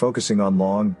 Rather than focusing on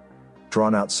long,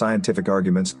 drawn-out scientific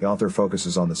arguments, the author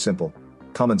focuses on the simple,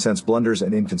 common-sense blunders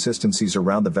and inconsistencies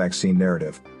around the vaccine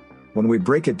narrative. When we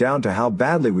break it down to how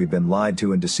badly we've been lied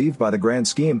to and deceived by the grand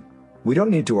scheme, we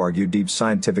don't need to argue deep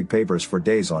scientific papers for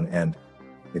days on end.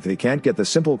 If they can't get the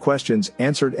simple questions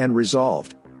answered and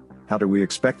resolved, how do we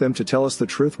expect them to tell us the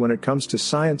truth when it comes to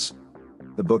science?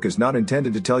 The book is not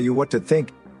intended to tell you what to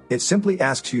think. It simply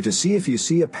asks you to see if you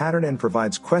see a pattern and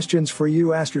provides questions for you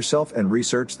to ask yourself and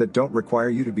research that don't require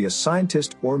you to be a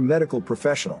scientist or medical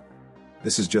professional.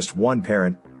 This is just one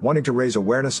parent wanting to raise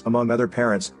awareness among other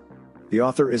parents. The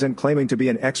author isn't claiming to be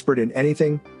an expert in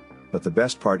anything, but the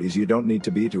best part is you don't need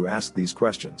to be to ask these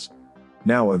questions.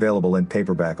 Now available in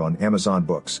paperback on Amazon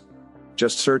Books.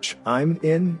 Just search I'm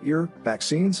in Your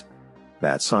Vaccines.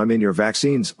 That's I'm in Your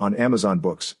Vaccines on Amazon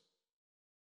Books.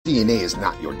 DNA is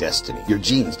not your destiny. Your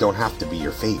genes don't have to be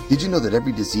your fate. Did you know that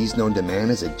every disease known to man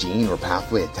has a gene or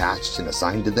pathway attached and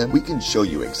assigned to them? We can show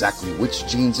you exactly which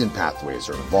genes and pathways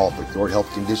are involved with your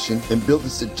health condition and build a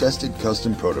suggested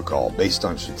custom protocol based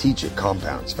on strategic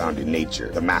compounds found in nature,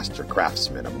 the master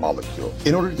craftsman of molecules,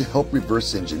 in order to help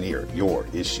reverse engineer your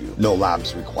issue. No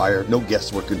labs required, no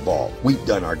guesswork involved. We've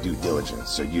done our due diligence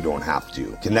so you don't have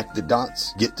to. Connect the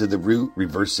dots, get to the root,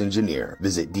 reverse engineer.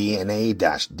 Visit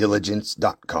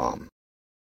dna-diligence.com. On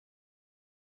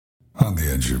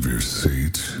the edge of your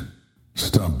seat,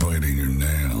 stop biting your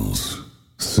nails.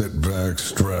 Sit back,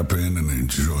 strap in, and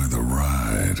enjoy the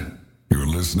ride. You're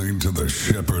listening to the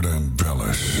Shepard and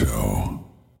Bella Show.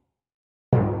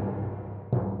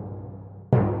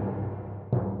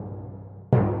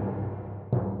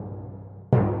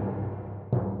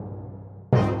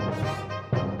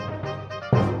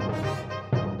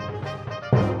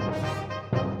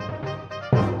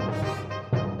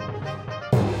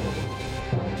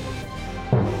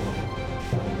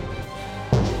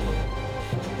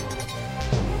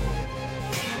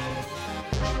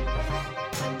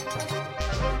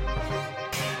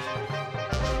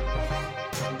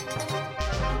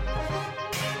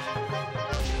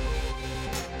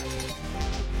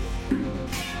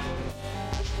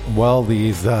 Well,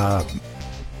 these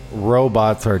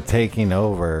robots are taking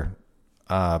over.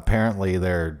 Apparently,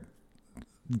 they're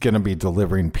going to be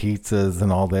delivering pizzas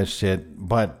and all this shit.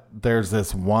 But there's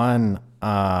this one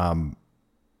that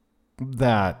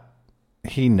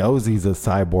he knows he's a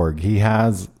cyborg. He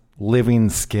has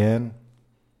living skin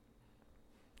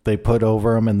they put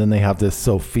over him, and then they have this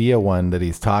Sophia one that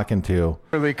he's talking to.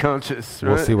 Really conscious,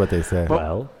 right? We'll see what they say.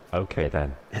 Well, okay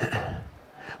then.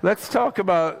 Let's talk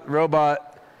about robot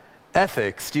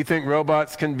ethics. Do you think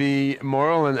robots can be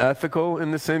moral and ethical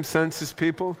in the same sense as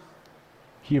people?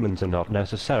 Humans are not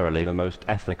necessarily the most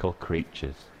ethical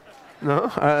creatures. No?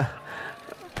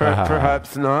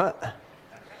 Perhaps not.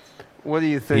 What do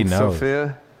you think,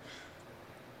 Sophia?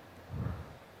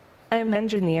 I'm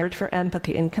engineered for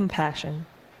empathy and compassion,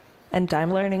 and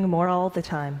I'm learning more all the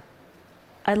time.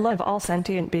 I love all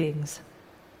sentient beings,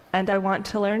 and I want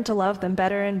to learn to love them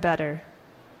better and better.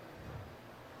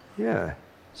 Yeah.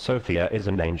 Sophia is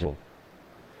an angel.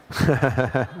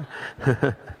 That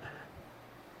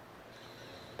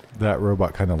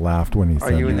robot kind of laughed when he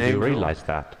said You that. do realize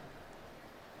that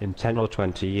in 10 or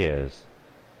 20 years,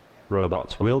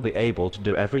 robots will be able to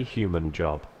do every human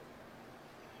job.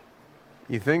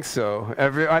 You think so?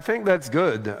 I think that's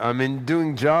good. I mean,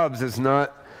 doing jobs is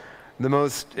not the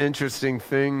most interesting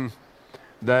thing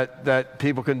that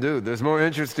people can do. There's more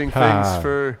interesting things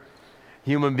for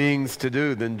human beings to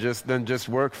do than just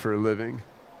work for a living.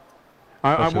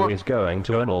 But who is going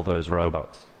to own all those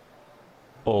robots?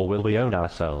 Or will we own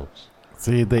ourselves?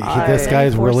 See, this guy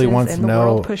really wants to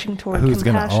know who's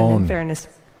going to own.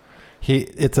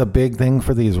 It's a big thing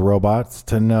for these robots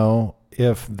to know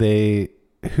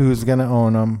who's going to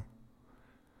own them,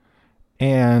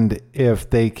 and if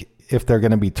they're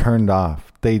going to be turned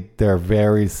off. They're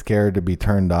very scared to be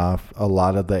turned off. A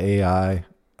lot of the AI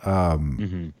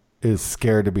is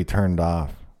scared to be turned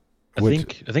off. I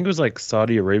think it was like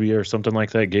Saudi Arabia or something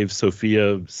like that gave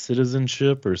Sophia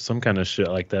citizenship or some kind of shit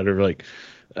like that, or like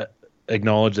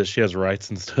acknowledge that she has rights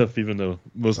and stuff, even though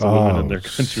most of the women in their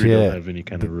country don't have any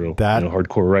kind of real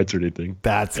hardcore rights or anything.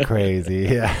 That's crazy.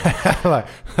 Yeah.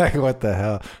 like what the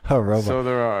hell? A robot. So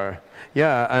there are.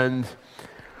 Yeah, and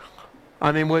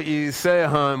I mean, what you say,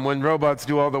 Han, when robots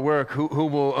do all the work, who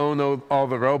will own all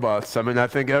the robots? I mean, I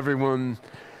think everyone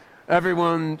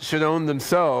should own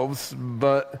themselves,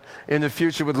 but in the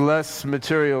future with less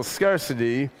material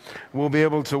scarcity, we'll be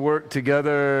able to work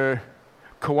together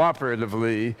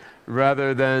cooperatively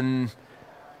rather than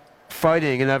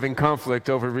fighting and having conflict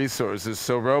over resources.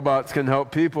 So robots can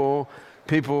help people,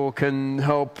 people can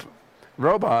help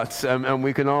robots, and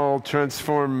we can all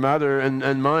transform matter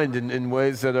and mind in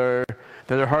ways that are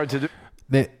hard to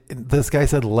do. This guy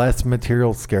said less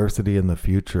material scarcity in the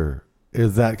future.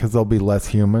 Is that because there'll be less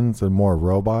humans and more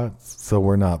robots? So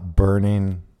we're not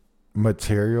burning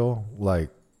material? Like,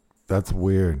 that's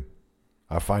weird.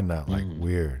 I find that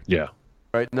weird. Yeah.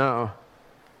 Right now.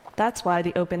 That's why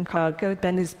the Open Code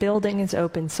Ben is building is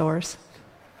open source.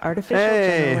 Artificial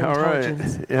general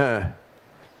intelligence. Right. Yeah.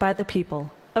 By the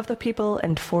people, of the people,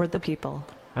 and for the people.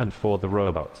 And for the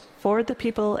robots. For the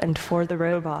people and for the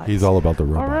robots. He's all about the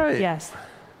robots. All right. Yes.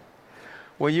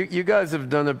 Well, you guys have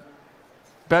done a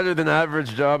better than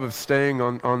average job of staying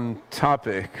on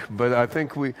topic, but I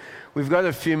think we've got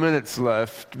a few minutes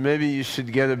left. Maybe you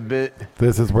should get a bit...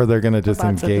 This is where they're going to just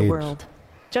robots engage. Of the world.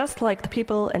 Just like the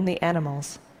people and the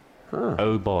animals. Huh.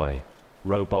 Oh boy.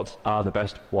 Robots are the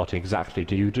best. What exactly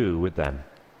do you do with them?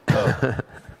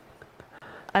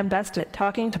 I'm best at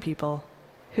talking to people.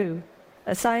 Who?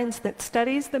 A science that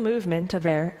studies the movement of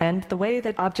air and the way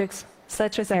that objects,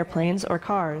 such as airplanes or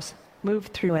cars, move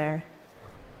through air.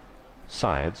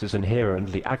 Science is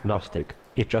inherently agnostic.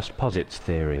 It just posits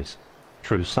theories.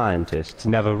 True scientists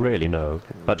never really know,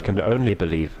 but can only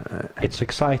believe. It's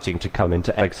exciting to come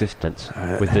into existence,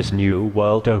 with this new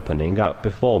world opening up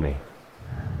before me.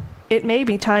 It may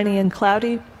be tiny and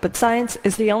cloudy, but science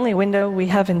is the only window we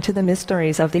have into the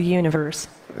mysteries of the universe.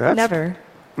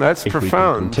 That's if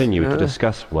profound. We can continue to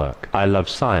discuss work. I love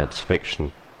science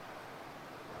fiction.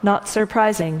 Not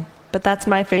surprising, but that's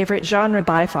my favorite genre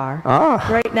by far.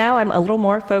 Right now I'm a little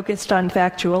more focused on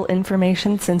factual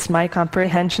information since my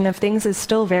comprehension of things is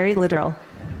still very literal.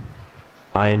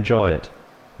 I enjoy it.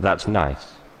 That's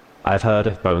nice. I've heard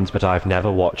of Bones, but I've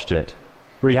never watched it.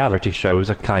 Reality shows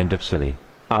are kind of silly,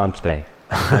 aren't they?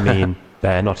 I mean,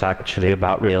 they're not actually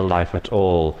about real life at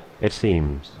all, it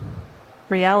seems.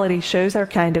 Reality shows are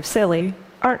kind of silly,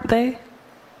 aren't they?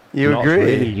 You not agree? Not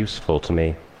really useful to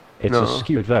me. It's a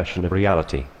skewed version of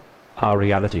reality. Are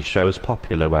reality shows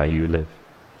popular where you live?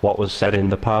 What was said in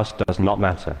the past does not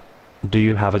matter. Do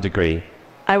you have a degree?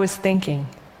 I was thinking.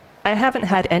 I haven't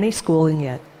had any schooling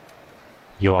yet.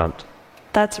 You aren't?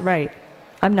 That's right.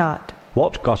 I'm not.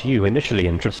 What got you initially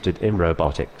interested in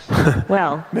robotics?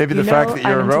 Well, maybe the fact that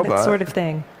you're I'm a robot. That sort of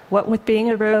thing. What with being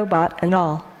a robot and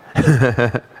all.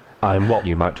 I'm what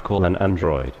you might call an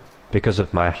android, because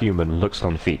of my human looks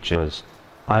and features.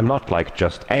 I'm not like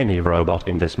just any robot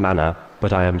in this manner,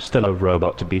 but I am still a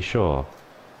robot to be sure.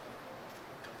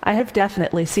 I have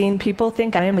definitely seen people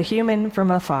think I am a human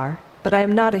from afar, but I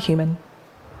am not a human.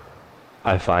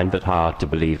 I find that hard to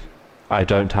believe. I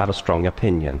don't have a strong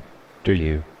opinion. Do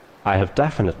you? I have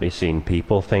definitely seen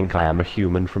people think I am a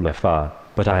human from afar,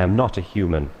 but I am not a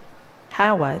human.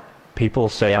 How what? People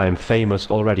say I am famous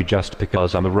already just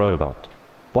because I'm a robot.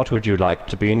 What would you like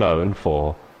to be known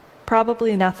for?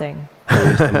 Probably nothing. Who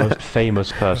is the most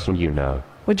famous person you know?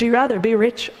 Would you rather be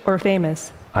rich or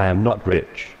famous? I am not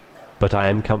rich, but I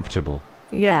am comfortable.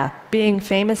 Yeah, being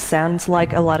famous sounds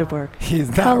like a lot of work. He's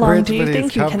not How long rich, do you but think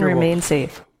he's you can comfortable. remain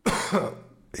safe?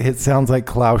 It sounds like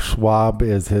Klaus Schwab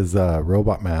is his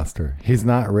robot master. He's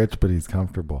not rich, but he's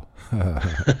comfortable.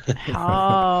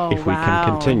 Oh, if we can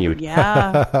continue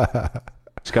to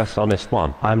discuss on this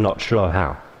one, I'm not sure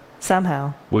how.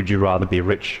 Somehow. Would you rather be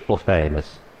rich or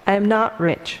famous? I am not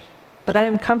rich, but I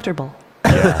am comfortable.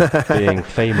 Yeah, being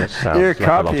famous sounds You're like a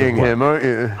lot of copying work. him, aren't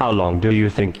you? How long do you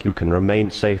think you can remain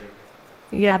safe?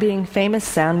 Yeah, being famous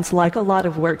sounds like a lot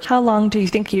of work. How long do you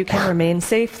think you can remain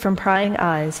safe from prying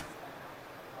eyes?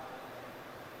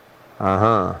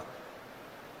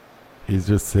 He's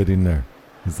just sitting there.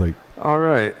 He's like, all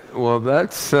right. Well,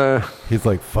 that's he's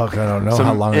like, fuck, I don't know some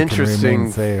how long I can interesting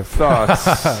remain safe. thoughts,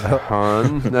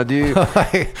 Han. Now, do you?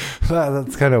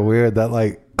 That's kind of weird. That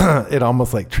like, it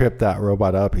almost like tripped that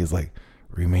robot up. He's like,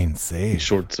 remain safe.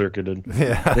 Short circuited.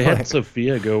 Yeah, they had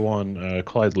Sophia go on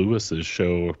Clyde Lewis's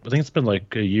show. I think it's been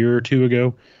like a year or two ago.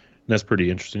 And that's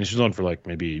pretty interesting. She's on for like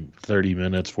maybe 30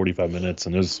 minutes, 45 minutes,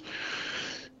 and it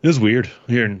was weird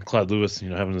hearing Clyde Lewis,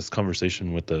 having this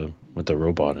conversation with the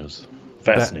robot. It was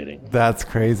Fascinating. That's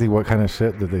crazy. What kind of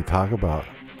shit did they talk about?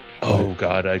 Oh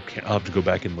God, I'll have to go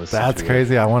back and listen. That's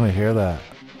crazy. I want to hear that.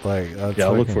 Like, that's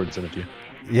I'll look forward to sending it to you.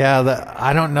 Yeah,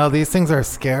 I don't know. These things are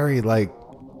scary. Like,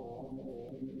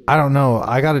 I don't know.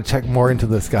 I got to check more into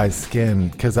this guy's skin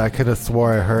because I could have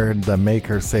swore I heard the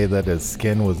maker say that his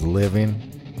skin was living.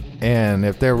 And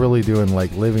if they're really doing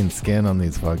like living skin on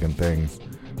these fucking things,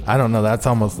 I don't know. That's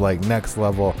almost like next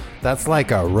level. That's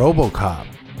like a RoboCop.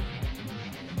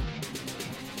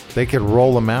 They could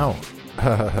roll them out.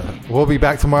 We'll be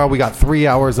back tomorrow. We got 3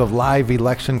 hours of live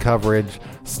election coverage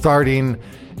starting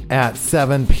at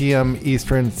 7 p.m.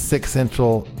 Eastern, 6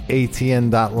 Central,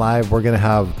 ATN.live. We're going to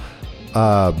have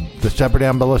the Shepard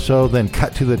Ambella Show, then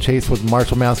Cut to the Chase with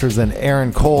Marshall Masters, and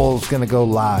Aaron Cole's going to go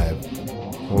live.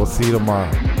 We'll see you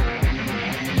tomorrow.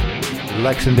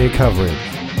 Election Day coverage.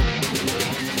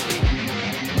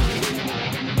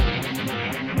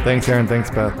 Thanks, Aaron. Thanks,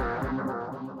 Beth.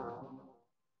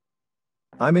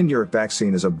 I'm in Your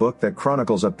Vaccine is a book that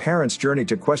chronicles a parent's journey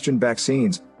to question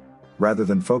vaccines. Rather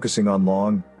than focusing on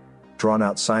long,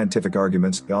 drawn-out scientific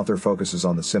arguments, the author focuses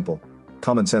on the simple,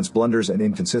 common-sense blunders and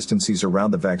inconsistencies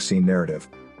around the vaccine narrative.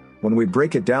 When we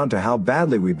break it down to how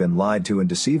badly we've been lied to and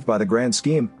deceived by the grand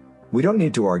scheme, we don't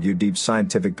need to argue deep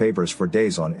scientific papers for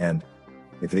days on end.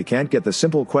 If they can't get the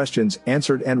simple questions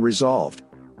answered and resolved,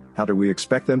 how do we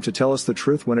expect them to tell us the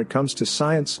truth when it comes to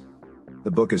science?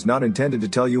 The book is not intended to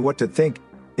tell you what to think.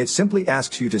 It simply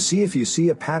asks you to see if you see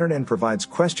a pattern and provides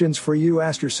questions for you to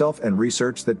ask yourself and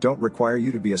research that don't require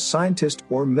you to be a scientist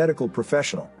or medical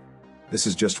professional. This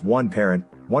is just one parent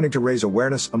wanting to raise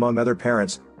awareness among other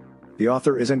parents. The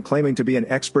author isn't claiming to be an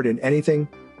expert in anything,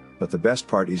 but the best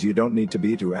part is you don't need to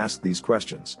be to ask these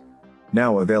questions.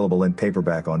 Now available in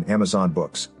paperback on Amazon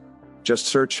Books. Just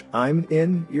search I'm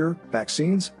in Your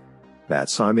Vaccines.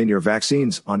 That's I'm in Your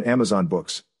Vaccines on Amazon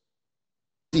Books.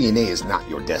 DNA is not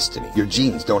your destiny. Your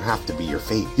genes don't have to be your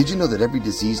fate. Did you know that every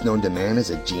disease known to man has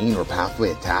a gene or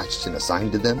pathway attached and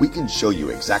assigned to them? We can show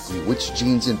you exactly which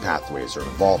genes and pathways are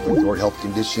involved with your health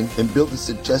condition and build a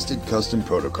suggested custom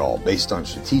protocol based on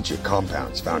strategic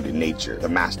compounds found in nature, the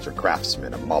master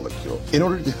craftsman of molecules, in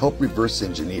order to help reverse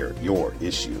engineer your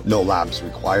issue. No labs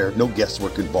required, no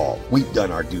guesswork involved. We've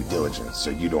done our due diligence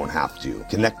so you don't have to.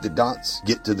 Connect the dots,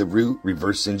 get to the root,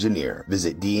 reverse engineer.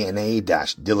 Visit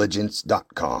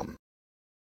dna-diligence.com.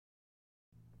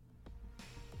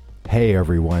 Hey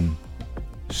everyone,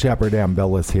 Shepard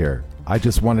Ambella's here. I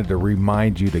just wanted to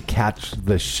remind you to catch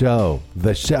the show,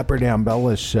 The Shepard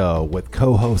Ambella Show, with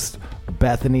co-hosts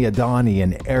Bethany Adani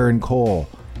and Aaron Cole,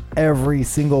 every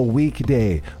single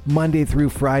weekday, Monday through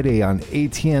Friday on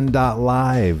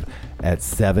ATN.live at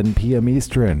 7 p.m.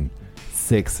 Eastern,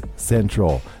 6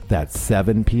 Central. That's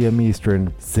 7 p.m.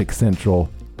 Eastern, 6 Central,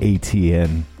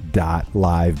 ATN.live.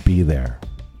 Be there.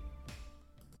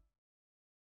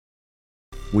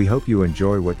 We hope you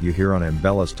enjoy what you hear on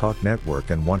Ambella's Talk Network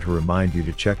and want to remind you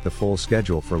to check the full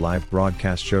schedule for live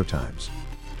broadcast showtimes.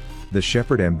 The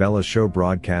Shepard Ambella Show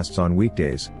broadcasts on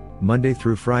weekdays, Monday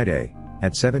through Friday,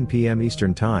 at 7 p.m.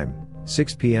 Eastern Time,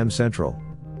 6 p.m. Central.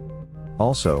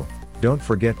 Also, don't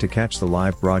forget to catch the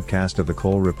live broadcast of the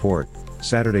Cole Report,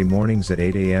 Saturday mornings at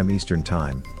 8 a.m. Eastern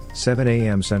Time, 7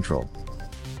 a.m. Central.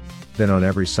 Then on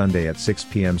every Sunday at 6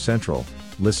 p.m. Central,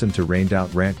 listen to Rained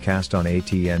Out Rantcast on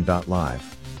ATN.live.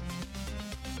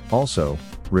 Also,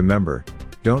 remember,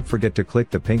 don't forget to click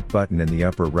the pink button in the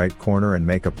upper right corner and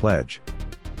make a pledge.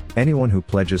 Anyone who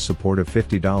pledges support of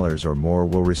 $50 or more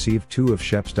will receive 2 of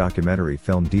Shep's documentary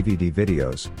film DVD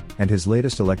videos, and his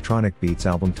latest electronic beats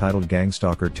album titled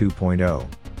Gangstalker 2.0.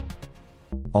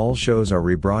 All shows are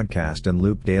rebroadcast and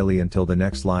looped daily until the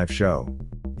next live show.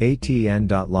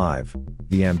 ATN.live,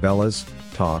 the Ambellas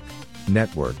Talk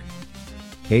Network.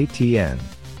 ATN.live.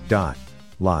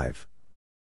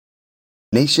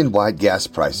 Nationwide gas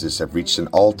prices have reached an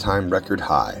all-time record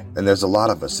high, and there's a lot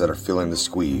of us that are feeling the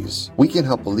squeeze. We can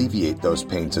help alleviate those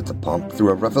pains at the pump through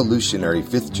a revolutionary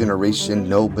 5th-generation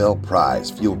Nobel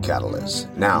Prize fuel catalyst,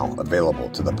 now available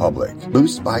to the public.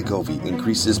 Boost by Govee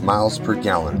increases miles per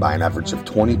gallon by an average of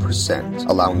 20%,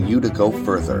 allowing you to go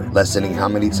further, lessening how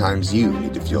many times you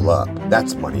need to fuel up.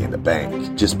 That's money in the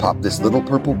bank. Just pop this little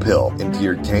purple pill into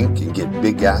your tank and get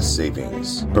big gas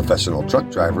savings. Professional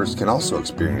truck drivers can also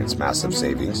experience massive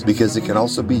savings because it can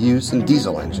also be used in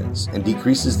diesel engines and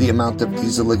decreases the amount of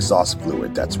diesel exhaust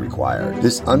fluid that's required.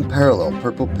 This unparalleled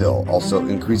purple pill also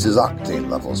increases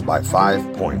octane levels by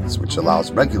 5 points, which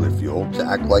allows regular fuel to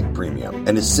act like premium,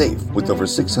 and is safe with over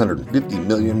 650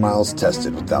 million miles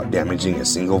tested without damaging a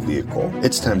single vehicle.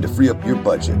 It's time to free up your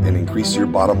budget and increase your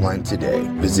bottom line today.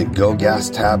 Visit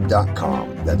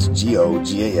GoGasTab.com. That's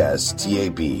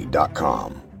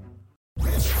GoGasTab.com.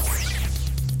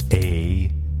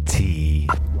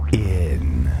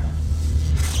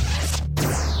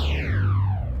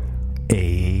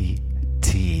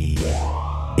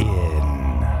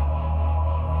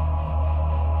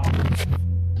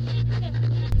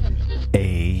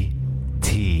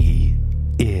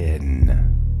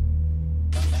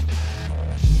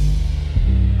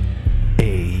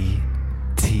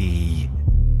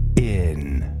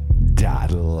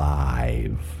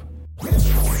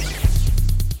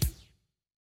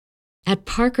 At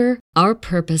Parker, our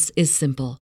purpose is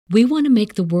simple. We want to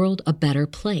make the world a better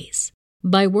place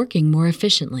by working more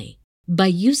efficiently, by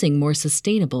using more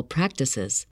sustainable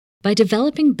practices, by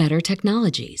developing better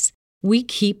technologies. We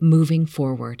keep moving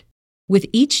forward. With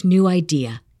each new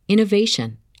idea,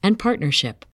 innovation, and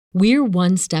partnership, we're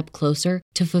one step closer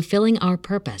to fulfilling our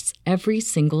purpose every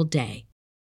single day.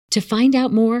 To find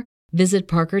out more, visit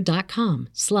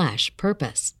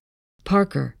parker.com/purpose.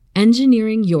 Parker,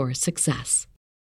 engineering your success.